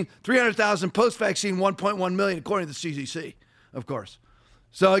pre-vaccine, 300,000, post-vaccine, 1.1 million, according to the CDC, of course.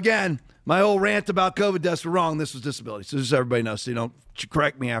 So again, my whole rant about COVID deaths were wrong. This was disability. So just so everybody knows, so you don't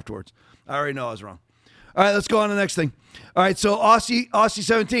correct me afterwards. I already know I was wrong. All right, let's go on to the next thing. All right, so Aussie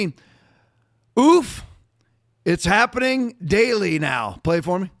 17. Oof, it's happening daily now. Play it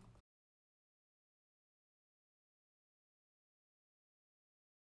for me.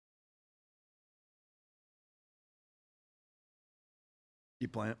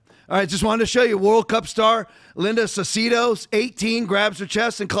 Keep playing it. All right, just wanted to show you World Cup star Linda Saucedo, 18, grabs her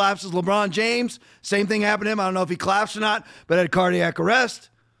chest and collapses LeBron James. Same thing happened to him. I don't know if he collapsed or not, but had cardiac arrest.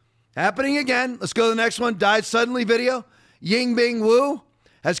 Happening again. Let's go to the next one. Died suddenly video. Yingbing Wu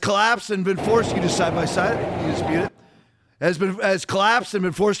has collapsed and been forced, you can do side by side, you dispute it, has collapsed and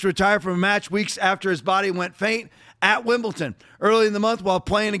been forced to retire from a match weeks after his body went faint at Wimbledon. Early in the month while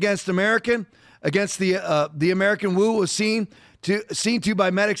playing against the American, Wu was seen to by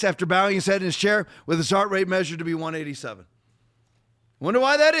medics after bowing his head in his chair with his heart rate measured to be 187. Wonder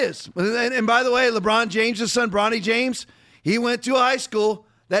why that is. And by the way, LeBron James' son, Bronny James, he went to a high school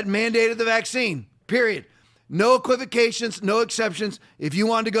that mandated the vaccine, period. No equivocations, no exceptions. If you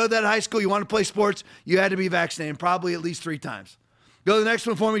wanted to go to that high school, you wanted to play sports, you had to be vaccinated, probably at least 3 times. Go to the next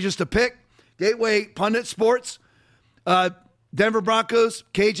one for me just to pick. Gateway Pundit Sports. Denver Broncos,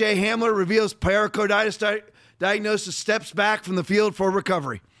 KJ Hamler reveals pericarditis diagnosis, steps back from the field for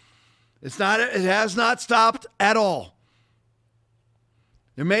recovery. It has not stopped at all.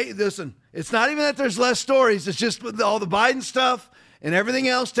 Listen, it's not even that there's less stories. It's just all the Biden stuff and everything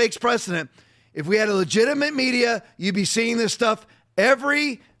else takes precedent. If we had a legitimate media, you'd be seeing this stuff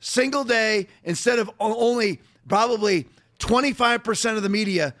every single day instead of only probably 25% of the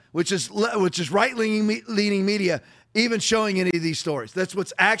media, which is right-leaning media, even showing any of these stories. That's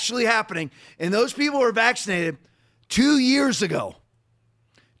what's actually happening. And those people were vaccinated 2 years ago.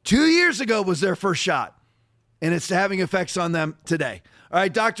 2 years ago was their first shot, and it's having effects on them today. All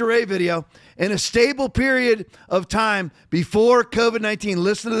right, Dr. Ray video. In a stable period of time before COVID-19,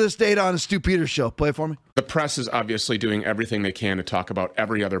 listen to this data on the Stu Peters show. Play it for me. The press is obviously doing everything they can to talk about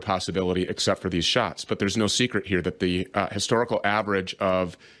every other possibility except for these shots. But there's no secret here that the historical average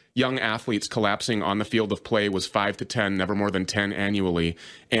of young athletes collapsing on the field of play was 5 to 10, never more than 10 annually.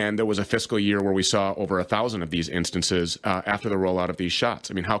 And there was a fiscal year where we saw over 1,000 of these instances after the rollout of these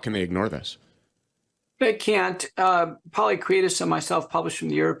shots. I mean, how can they ignore this? They can't. Polycretis and myself published from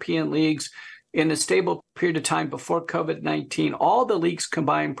the European leagues in a stable period of time before COVID-19. All the leagues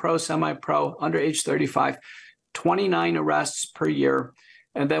combined, pro, semi-pro, under age 35, 29 arrests per year.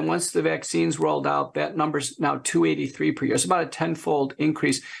 And then once the vaccines rolled out, that number's now 283 per year. It's about a tenfold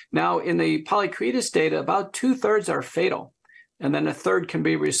increase. Now, in the Polycretis data, about 2/3 are fatal. And then a third can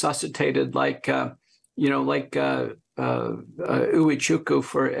be resuscitated like Uichukwu,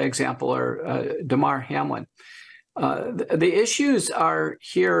 for example, or Damar Hamlin. The issues are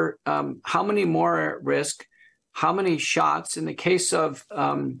here, how many more are at risk, how many shots. In the case of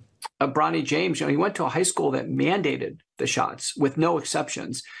Bronny James, he went to a high school that mandated the shots with no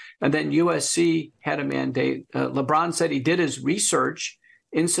exceptions. And then USC had a mandate. LeBron said he did his research.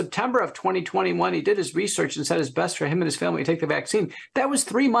 In September of 2021, he did his research and said it's best for him and his family to take the vaccine. That was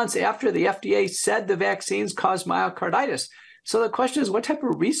 3 months after the FDA said the vaccines cause myocarditis. So the question is, what type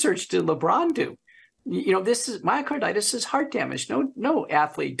of research did LeBron do? This is myocarditis is heart damage. No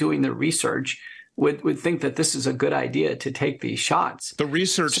athlete doing the research would think that this is a good idea to take these shots. The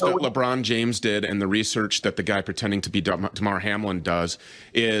research that LeBron James did and the research that the guy pretending to be Damar Hamlin does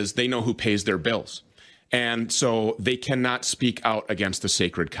is they know who pays their bills. And so they cannot speak out against the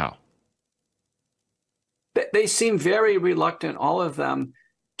sacred cow. They seem very reluctant, all of them,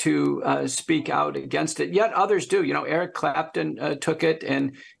 to speak out against it. Yet others do. Eric Clapton took it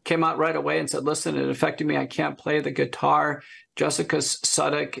and came out right away and said, listen, it affected me. I can't play the guitar. Jessica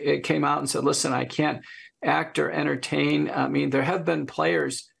Sudek came out and said, listen, I can't act or entertain. I mean, there have been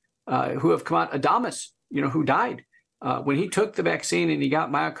players who have come out. Adames, who died. When he took the vaccine and he got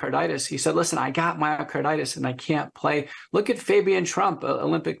myocarditis, he said, listen, I got myocarditis and I can't play. Look at Fabian Trump, an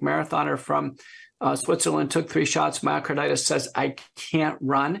Olympic marathoner from Switzerland, took 3 shots, myocarditis, says, I can't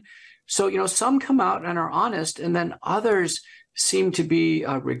run. So, some come out and are honest, and then others seem to be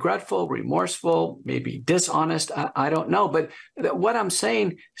regretful, remorseful, maybe dishonest. I don't know. But what I'm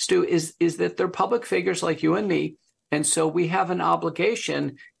saying, Stu, is that they're public figures like you and me. And so we have an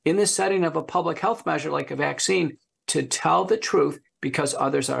obligation in the setting of a public health measure like a vaccine to tell the truth because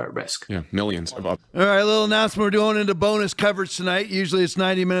others are at risk. Yeah, millions of others. All right, a little announcement. We're going into bonus coverage tonight. Usually it's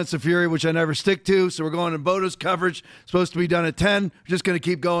 90 minutes of fury, which I never stick to. So we're going to bonus coverage. Supposed to be done at 10. We're just going to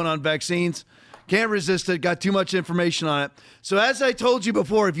keep going on vaccines. Can't resist it. Got too much information on it. So as I told you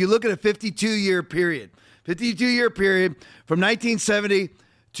before, if you look at a 52-year period from 1970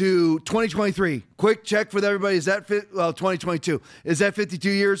 to 2023, quick check with everybody. Is that 2022? Is that 52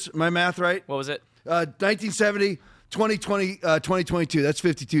 years? My math right? What was it? 1970. 2022, that's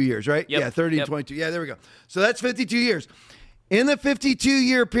 52 years, right? Yep. Yeah, 30 and 22. Yeah, there we go. So that's 52 years. In the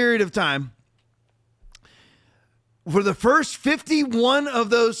 52-year period of time, for the first 51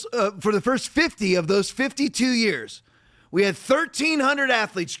 of those, for the first 50 of those 52 years, we had 1,300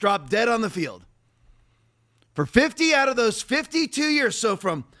 athletes drop dead on the field. For 50 out of those 52 years, so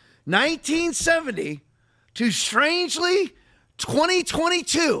from 1970 to strangely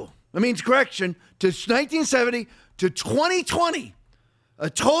 2022, to 1970 to 2020, a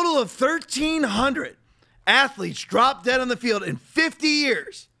total of 1,300 athletes dropped dead on the field in 50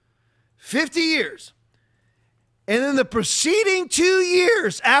 years. 50 years. And in the preceding 2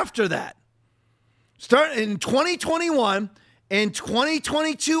 years after that, start in 2021 and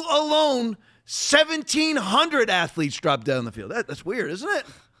 2022 alone, 1,700 athletes dropped dead on the field. That's weird, isn't it?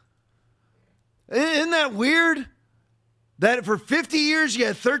 Isn't that weird? That for 50 years, you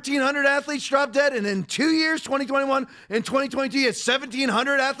had 1,300 athletes drop dead, and in 2 years, 2021 and 2022, you had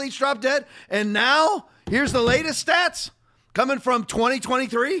 1,700 athletes drop dead. And now, here's the latest stats coming from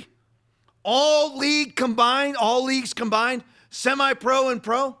 2023. all leagues combined, semi-pro and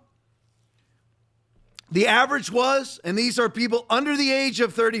pro, the average was, and these are people under the age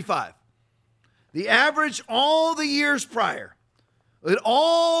of 35, the average all the years prior, in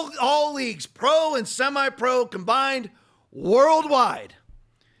all leagues, pro and semi-pro combined worldwide,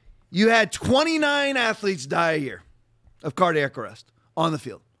 you had 29 athletes die a year of cardiac arrest on the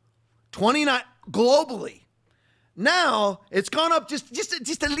field. 29 globally. Now it's gone up just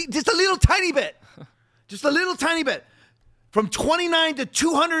a little tiny bit. Just a little tiny bit. From 29 to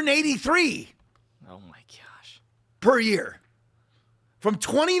 283. Oh my gosh. Per year. From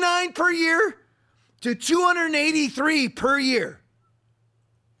 29 per year to 283 per year.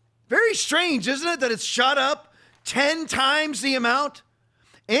 Very strange, isn't it, that it's shot up 10 times the amount?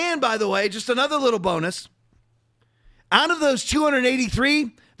 And by the way, just another little bonus. Out of those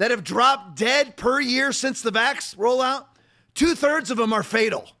 283 that have dropped dead per year since the vax rollout, 2/3 of them are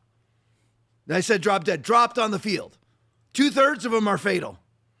fatal. And I said drop dead, dropped on the field. 2/3 of them are fatal.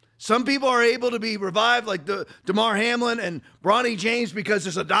 Some people are able to be revived, like DeMar Hamlin and Bronny James, because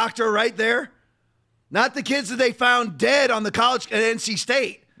there's a doctor right there. Not the kids that they found dead on the college at NC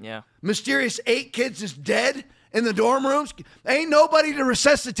State. Yeah. Mysterious 8 kids just dead in the dorm rooms. Ain't nobody to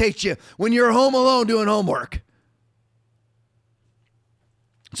resuscitate you when you're home alone doing homework.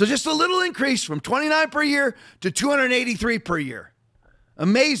 So just a little increase from 29 per year to 283 per year.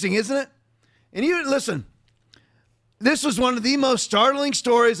 Amazing, isn't it? And you listen, this was one of the most startling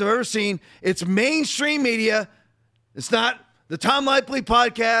stories I've ever seen. It's mainstream media. It's not the Tom Laipply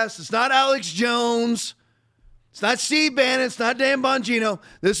podcast. It's not Alex Jones. It's not Steve Bannon. It's not Dan Bongino.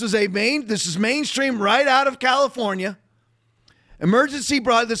 This is mainstream right out of California. Emergency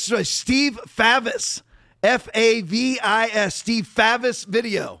broad. This is a Steve Favis, Favis, Steve Favis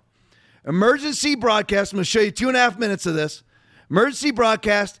video. Emergency broadcast. I'm going to show you 2.5 minutes of this. Emergency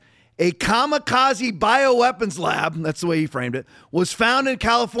broadcast. A kamikaze bioweapons lab, that's the way he framed it, was found in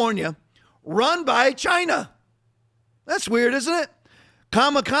California, run by China. That's weird, isn't it?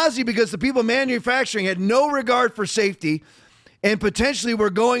 Kamikaze, because the people manufacturing had no regard for safety and potentially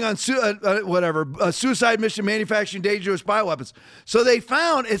were going on a suicide mission manufacturing dangerous bioweapons. So they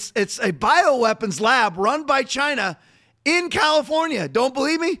found it's a bioweapons lab run by China in California. Don't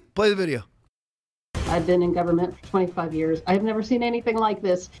believe me? Play the video. I've been in government for 25 years. I've never seen anything like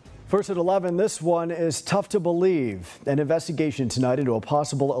this. First at 11, this one is tough to believe. An investigation tonight into a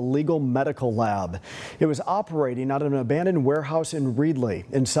possible illegal medical lab. It was operating out of an abandoned warehouse in Reedley.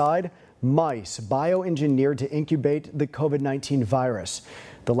 Inside, mice bioengineered to incubate the COVID-19 virus.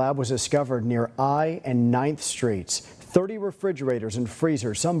 The lab was discovered near I and 9th Streets. 30 refrigerators and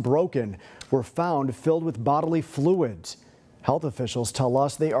freezers, some broken, were found filled with bodily fluids. Health officials tell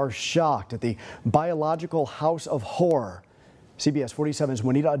us they are shocked at the biological house of horror. CBS 47's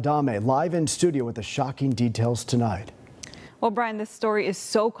Juanita Adame live in studio with the shocking details tonight. Well, Brian, this story is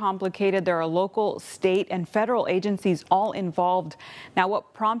so complicated. There are local, state, and federal agencies all involved. Now,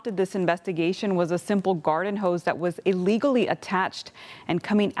 what prompted this investigation was a simple garden hose that was illegally attached and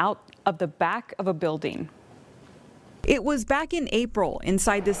coming out of the back of a building. It was back in April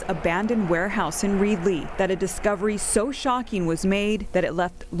inside this abandoned warehouse in Reedley that a discovery so shocking was made that it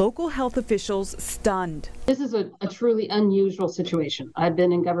left local health officials stunned. This is a truly unusual situation. I've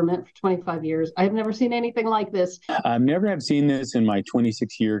been in government for 25 years. I've never seen anything like this. I've never have seen this in my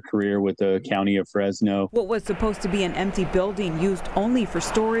 26-year career with the county of Fresno. What was supposed to be an empty building used only for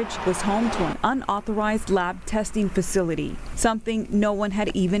storage was home to an unauthorized lab testing facility, something no one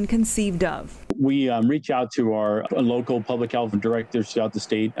had even conceived of. We reach out to our local public health directors throughout the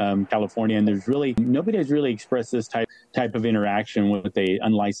state, California, and nobody has really expressed this type of interaction with a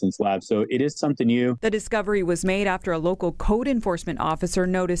unlicensed lab. So it is something new. The discovery was made after a local code enforcement officer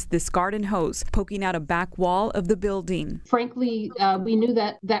noticed this garden hose poking out a back wall of the building. Frankly, we knew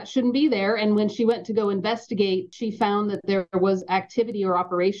that shouldn't be there. And when she went to go investigate, she found that there was activity or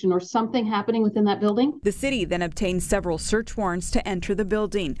operation or something happening within that building. The city then obtained several search warrants to enter the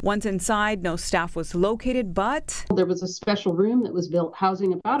building. Once inside, no staff was located, but there was a special room that was built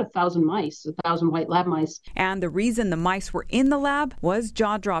housing about 1,000 mice, 1,000 white lab mice. And the reason the mice were in the lab was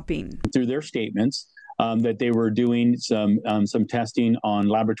jaw-dropping. Through their statements, that they were doing some testing on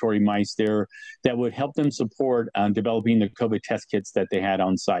laboratory mice there that would help them support developing the COVID test kits that they had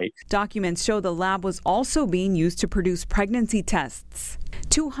on site. Documents show the lab was also being used to produce pregnancy tests.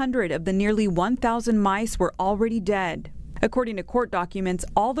 200 of the nearly 1,000 mice were already dead. According to court documents,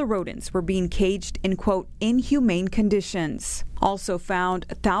 all the rodents were being caged in, quote, inhumane conditions. Also found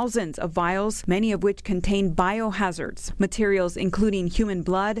thousands of vials, many of which contain biohazards, materials including human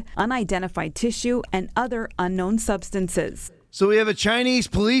blood, unidentified tissue, and other unknown substances. So we have a Chinese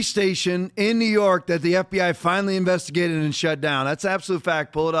police station in New York that the FBI finally investigated and shut down. That's absolute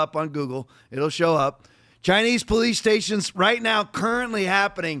fact. Pull it up on Google. It'll show up. Chinese police stations right now currently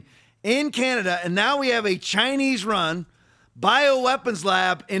happening in Canada. And now we have a Chinese-run bioweapons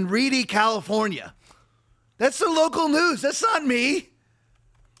lab in Reedy, California. That's the local news. That's not me.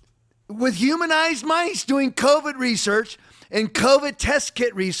 With humanized mice doing COVID research and COVID test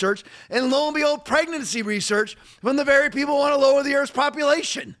kit research, and lo and behold, pregnancy research from the very people who want to lower the Earth's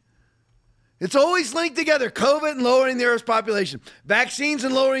population. It's always linked together, COVID and lowering the Earth's population, vaccines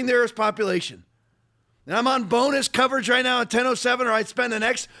and lowering the Earth's population. And I'm on bonus coverage right now at 10:07, or I'd spend the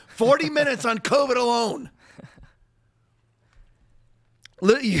next 40 minutes on COVID alone.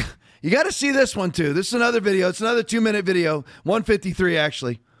 You got to see this one too. This is another video. It's another 2-minute video, 1:53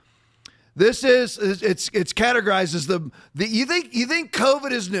 actually. This is it's categorized as the you think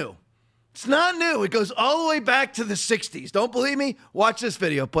COVID is new. It's not new. It goes all the way back to the 60s. Don't believe me? Watch this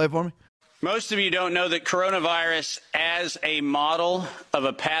video. Play it for me. Most of you don't know that coronavirus as a model of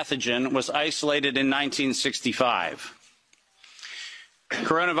a pathogen was isolated in 1965.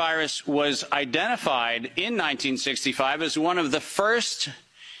 Coronavirus was identified in 1965 as one of the first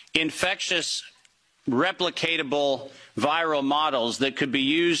infectious replicatable viral models that could be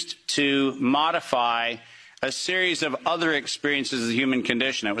used to modify a series of other experiences of the human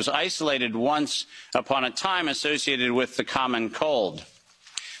condition. It was isolated once upon a time associated with the common cold.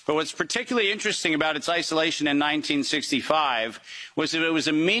 But what's particularly interesting about its isolation in 1965 was that it was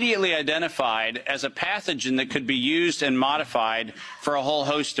immediately identified as a pathogen that could be used and modified for a whole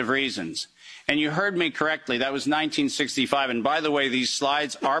host of reasons. And you heard me correctly, that was 1965. And by the way, these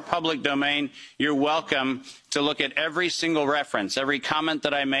slides are public domain. You're welcome to look at every single reference. Every comment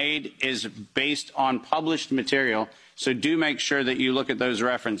that I made is based on published material, so do make sure that you look at those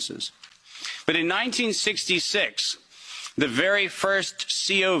references. But in 1966, the very first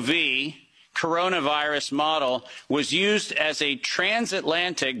COV coronavirus model was used as a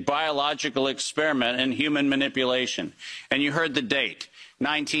transatlantic biological experiment in human manipulation. And you heard the date.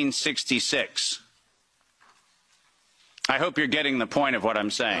 1966. I hope you're getting the point of what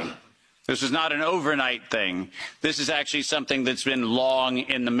I'm saying. This is not an overnight thing. This is actually something that's been long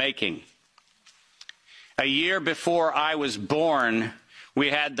in the making. A year before I was born,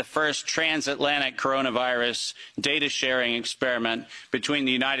 we had the first transatlantic coronavirus data sharing experiment between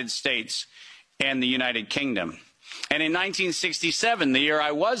the United States and the United Kingdom. And in 1967, the year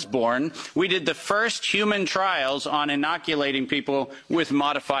I was born, we did the first human trials on inoculating people with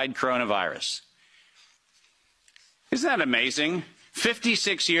modified coronavirus. Isn't that amazing?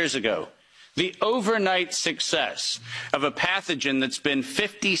 56 years ago, the overnight success of a pathogen that's been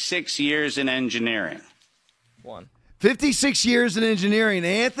 56 years in engineering. 56 years in engineering.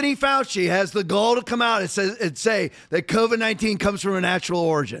 Anthony Fauci has the goal to come out and say that COVID-19 comes from a natural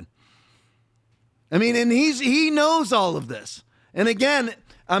origin. I mean, and he knows all of this. And again,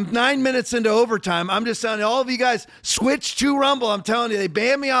 I'm 9 minutes into overtime. I'm just telling you, all of you guys, switch to Rumble. I'm telling you, they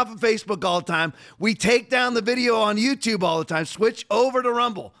ban me off of Facebook all the time. We take down the video on YouTube all the time. Switch over to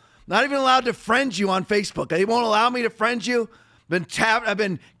Rumble. Not even allowed to friend you on Facebook. They won't allow me to friend you. I've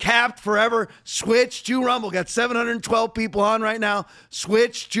been capped forever. Switch to Rumble. Got 712 people on right now.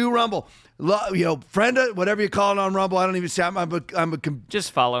 Switch to Rumble. Friend, whatever you call it on Rumble. I don't even say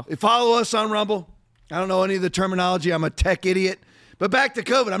just follow. Follow us on Rumble. I don't know any of the terminology. I'm a tech idiot. But back to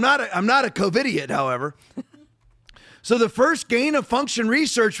COVID. I'm not a COVID-idiot, however. So the first gain of function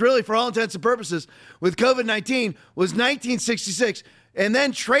research, really, for all intents and purposes, with COVID-19 was 1966, and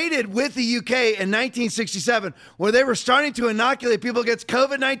then traded with the UK in 1967, where they were starting to inoculate people against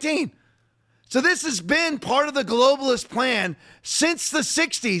COVID-19. So this has been part of the globalist plan since the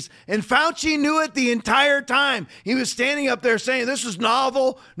 60s, and Fauci knew it the entire time. He was standing up there saying, this is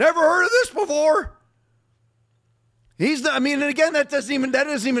novel, never heard of this before. And again, that doesn't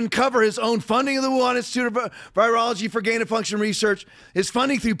even cover his own funding of the Wuhan Institute of Virology for gain of function research, his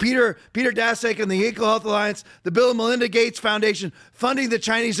funding through Peter Daszak and the Equal Health Alliance, the Bill and Melinda Gates Foundation, funding the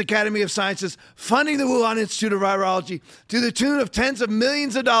Chinese Academy of Sciences, funding the Wuhan Institute of Virology to the tune of tens of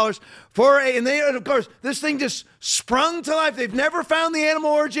millions of dollars and of course, this thing just sprung to life. They've never found the animal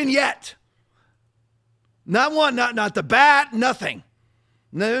origin yet. Not one, not the bat, nothing.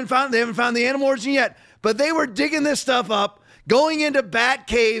 They haven't found the animal origin yet. But they were digging this stuff up, going into bat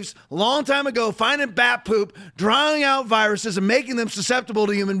caves a long time ago, finding bat poop, drawing out viruses, and making them susceptible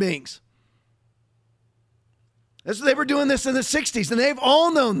to human beings. They were doing this in the 60s, and they've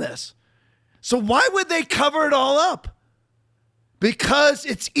all known this. So why would they cover it all up? Because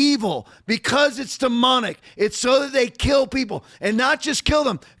it's evil, because it's demonic. It's so that they kill people, and not just kill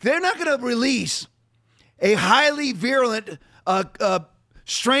them. They're not going to release a highly virulent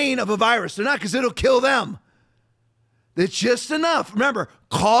strain of a virus. They're not, because it'll kill them. It's just enough. Remember,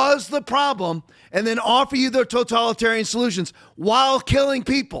 cause the problem and then offer you the totalitarian solutions while killing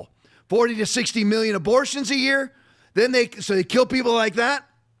people. 40 to 60 million abortions a year. Then they kill people like that.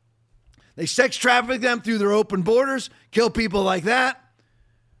 They sex traffic them through their open borders, kill people like that.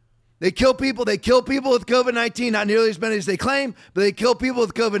 They kill people with COVID-19, not nearly as many as they claim, but they kill people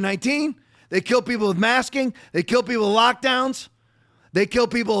with COVID-19. They kill people with masking. They kill people with lockdowns. They kill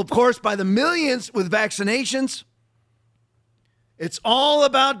people, of course, by the millions with vaccinations. It's all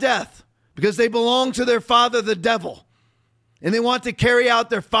about death because they belong to their father, the devil. And they want to carry out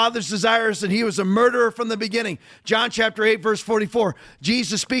their father's desires, and he was a murderer from the beginning. John chapter 8, verse 44,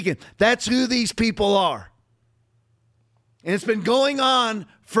 Jesus speaking. That's who these people are. And it's been going on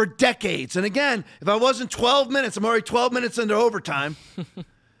for decades. And again, if I wasn't 12 minutes, I'm already 12 minutes into overtime,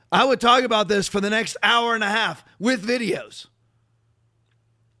 I would talk about this for the next hour and a half with videos.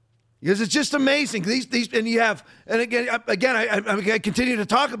 Because it's just amazing. And you have, and again, I continue to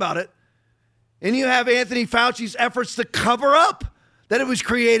talk about it. And you have Anthony Fauci's efforts to cover up that it was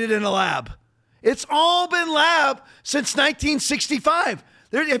created in a lab. It's all been lab since 1965.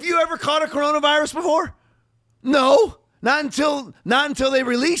 Have you ever caught a coronavirus before? No, not until they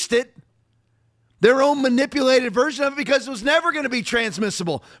released it. Their own manipulated version of it, because it was never going to be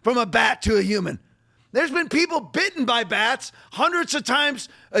transmissible from a bat to a human. There's been people bitten by bats hundreds of times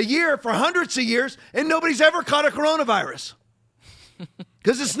a year for hundreds of years, and nobody's ever caught a coronavirus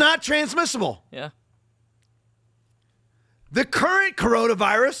because it's not transmissible. Yeah. The current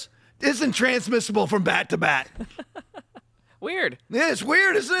coronavirus isn't transmissible from bat to bat. Weird. Yeah, it's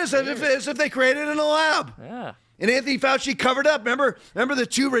weird, isn't it? As if they created it in a lab. Yeah. And Anthony Fauci covered up. Remember the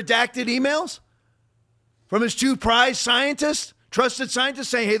 2 redacted emails from his 2 prize scientists, trusted scientists,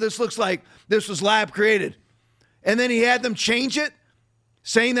 saying, hey, this looks like this was lab created. And then he had them change it,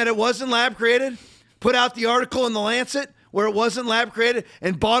 saying that it wasn't lab created, put out the article in The Lancet where it wasn't lab created,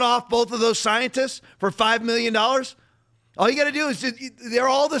 and bought off both of those scientists for $5 million. All you got to do is, they're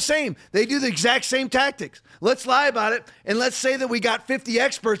all the same. They do the exact same tactics. Let's lie about it, and let's say that we got 50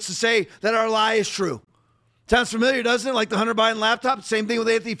 experts to say that our lie is true. Sounds familiar, doesn't it? Like the Hunter Biden laptop. Same thing with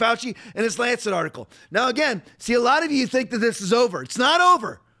Anthony Fauci and his Lancet article. Now, again, see, a lot of you think that this is over. It's not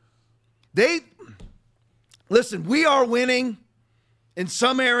over. Listen, we are winning in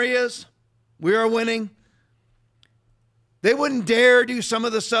some areas. We are winning. They wouldn't dare do some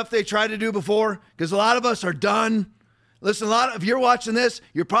of the stuff they tried to do before because a lot of us are done. Listen, if you're watching this,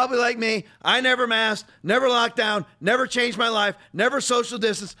 you're probably like me. I never masked, never locked down, never changed my life, never social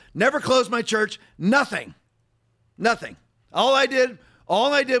distance, never closed my church, nothing. Nothing. All I did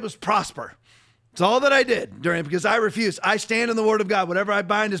was prosper. It's all that I did because I refuse. I stand in the word of God. Whatever I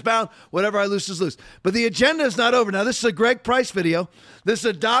bind is bound. Whatever I loose is loose. But the agenda is not over. Now, this is a Greg Price video. This is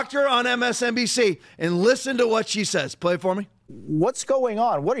a doctor on MSNBC. And listen to what she says. Play it for me. What's going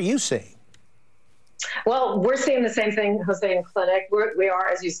on? What are you seeing? Well, we're seeing the same thing, Jose, in clinic. We are,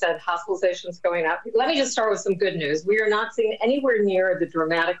 as you said, hospitalizations going up. Let me just start with some good news. We are not seeing anywhere near the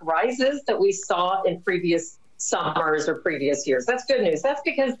dramatic rises that we saw in previous summers or previous years. That's good news. That's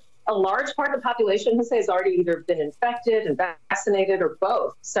because a large part of the population, Jose, has already either been infected and vaccinated or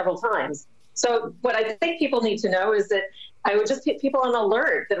both several times. So what I think people need to know is that I would just put people on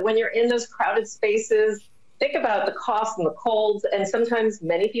alert that when you're in those crowded spaces, think about the coughs and the colds, and sometimes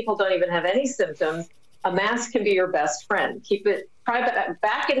many people don't even have any symptoms. A mask can be your best friend. Keep it private.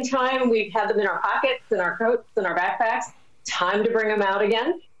 Back in time, we had them in our pockets, in our coats, in our backpacks. Time to bring them out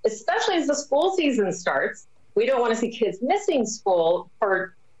again, especially as the school season starts. We don't want to see kids missing school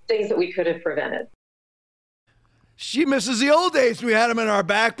for things that we could have prevented. She misses the old days. We had them in our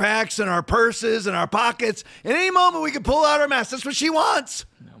backpacks and our purses and our pockets. At any moment, we could pull out our mask. That's what she wants.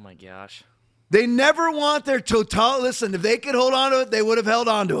 Oh, my gosh. They never want their total. Listen, if they could hold on to it, they would have held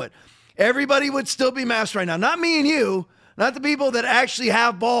on to it. Everybody would still be masked right now. Not me and you, not the people that actually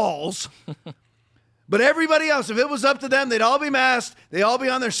have balls, but everybody else. If it was up to them, they'd all be masked. They'd all be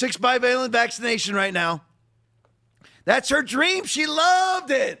on their 6 bivalent vaccination right now. That's her dream. She loved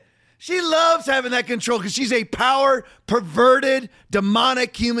it. She loves having that control because she's a power, perverted,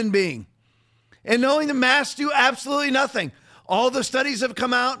 demonic human being. And knowing the masks do absolutely nothing. All the studies have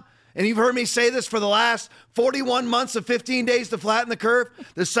come out, and you've heard me say this for the last 41 months of 15 days to flatten the curve.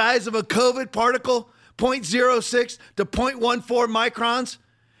 The size of a COVID particle, 0.06 to 0.14 microns.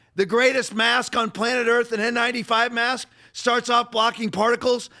 The greatest mask on planet Earth, an N95 mask, starts off blocking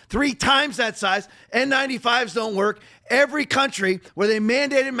particles 3 times that size. N95s don't work. Every country where they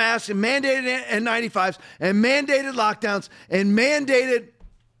mandated masks and mandated N95s and mandated lockdowns and mandated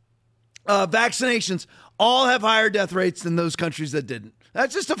vaccinations, all have higher death rates than those countries that didn't.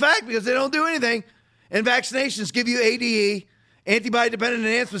 That's just a fact because they don't do anything. And vaccinations give you ADE, antibody-dependent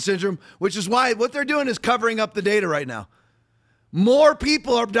enhancement syndrome, which is why what they're doing is covering up the data right now. More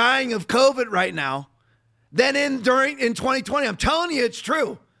people are dying of COVID right now than in 2020. I'm telling you, it's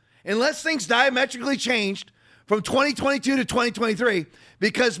true. Unless things diametrically changed from 2022 to 2023,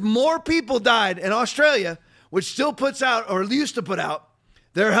 because more people died in Australia, which still puts out, or used to put out,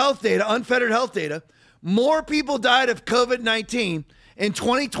 their health data, unfettered health data, more people died of COVID-19 in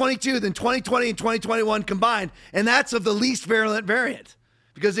 2022 than 2020 and 2021 combined, and that's of the least virulent variant,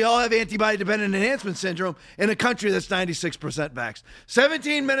 because they all have antibody-dependent enhancement syndrome in a country that's 96% vaxxed.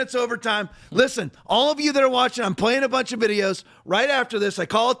 17 minutes overtime. Listen, all of you that are watching, I'm playing a bunch of videos. Right after this, I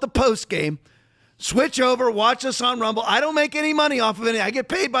call it the post game. Switch over, watch us on Rumble. I don't make any money off of any. I get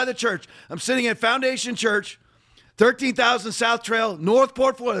paid by the church. I'm sitting at Foundation Church, 13,000 South Trail,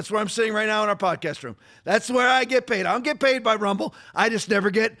 Northport, Florida. That's where I'm sitting right now in our podcast room. That's where I get paid. I don't get paid by Rumble. I never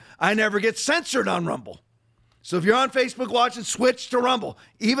get censored on Rumble. So if you're on Facebook watching, switch to Rumble.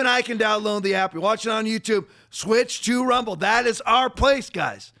 Even I can download the app. You're watching on YouTube, switch to Rumble. That is our place,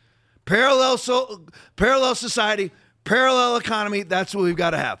 guys. Parallel society, parallel economy. That's what we've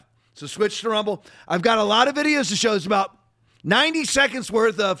got to have. So switch to Rumble. I've got a lot of videos to show. It's about 90 seconds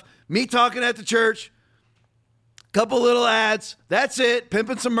worth of me talking at the church, couple little ads. That's it.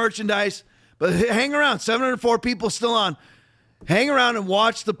 Pimping some merchandise. But hang around. 704 people still on. Hang around and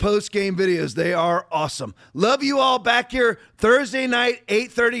watch the post-game videos. They are awesome. Love you all. Back here Thursday night,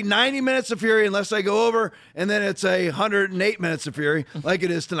 8:30, 90 minutes of Fury, unless I go over, and then it's 108 minutes of Fury like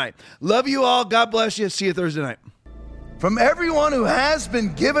it is tonight. Love you all. God bless you. See you Thursday night. From everyone who has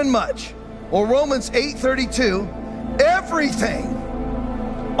been given much, or Romans 8:32,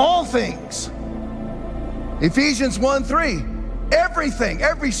 everything, all things. Ephesians 1:3, everything,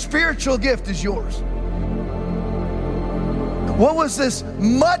 every spiritual gift is yours. What was this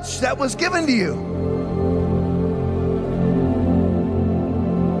much that was given to you?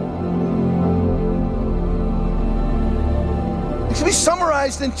 It can be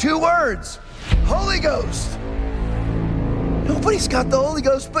summarized in 2 words. Holy Ghost. Nobody's got the Holy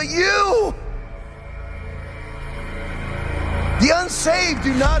Ghost but you. The unsaved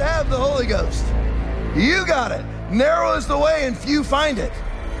do not have the Holy Ghost. You got it. Narrow is the way and few find it.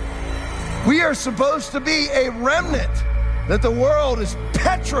 We are supposed to be a remnant that the world is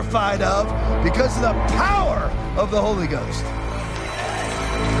petrified of because of the power of the Holy Ghost.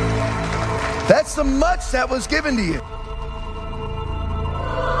 That's the much that was given to you.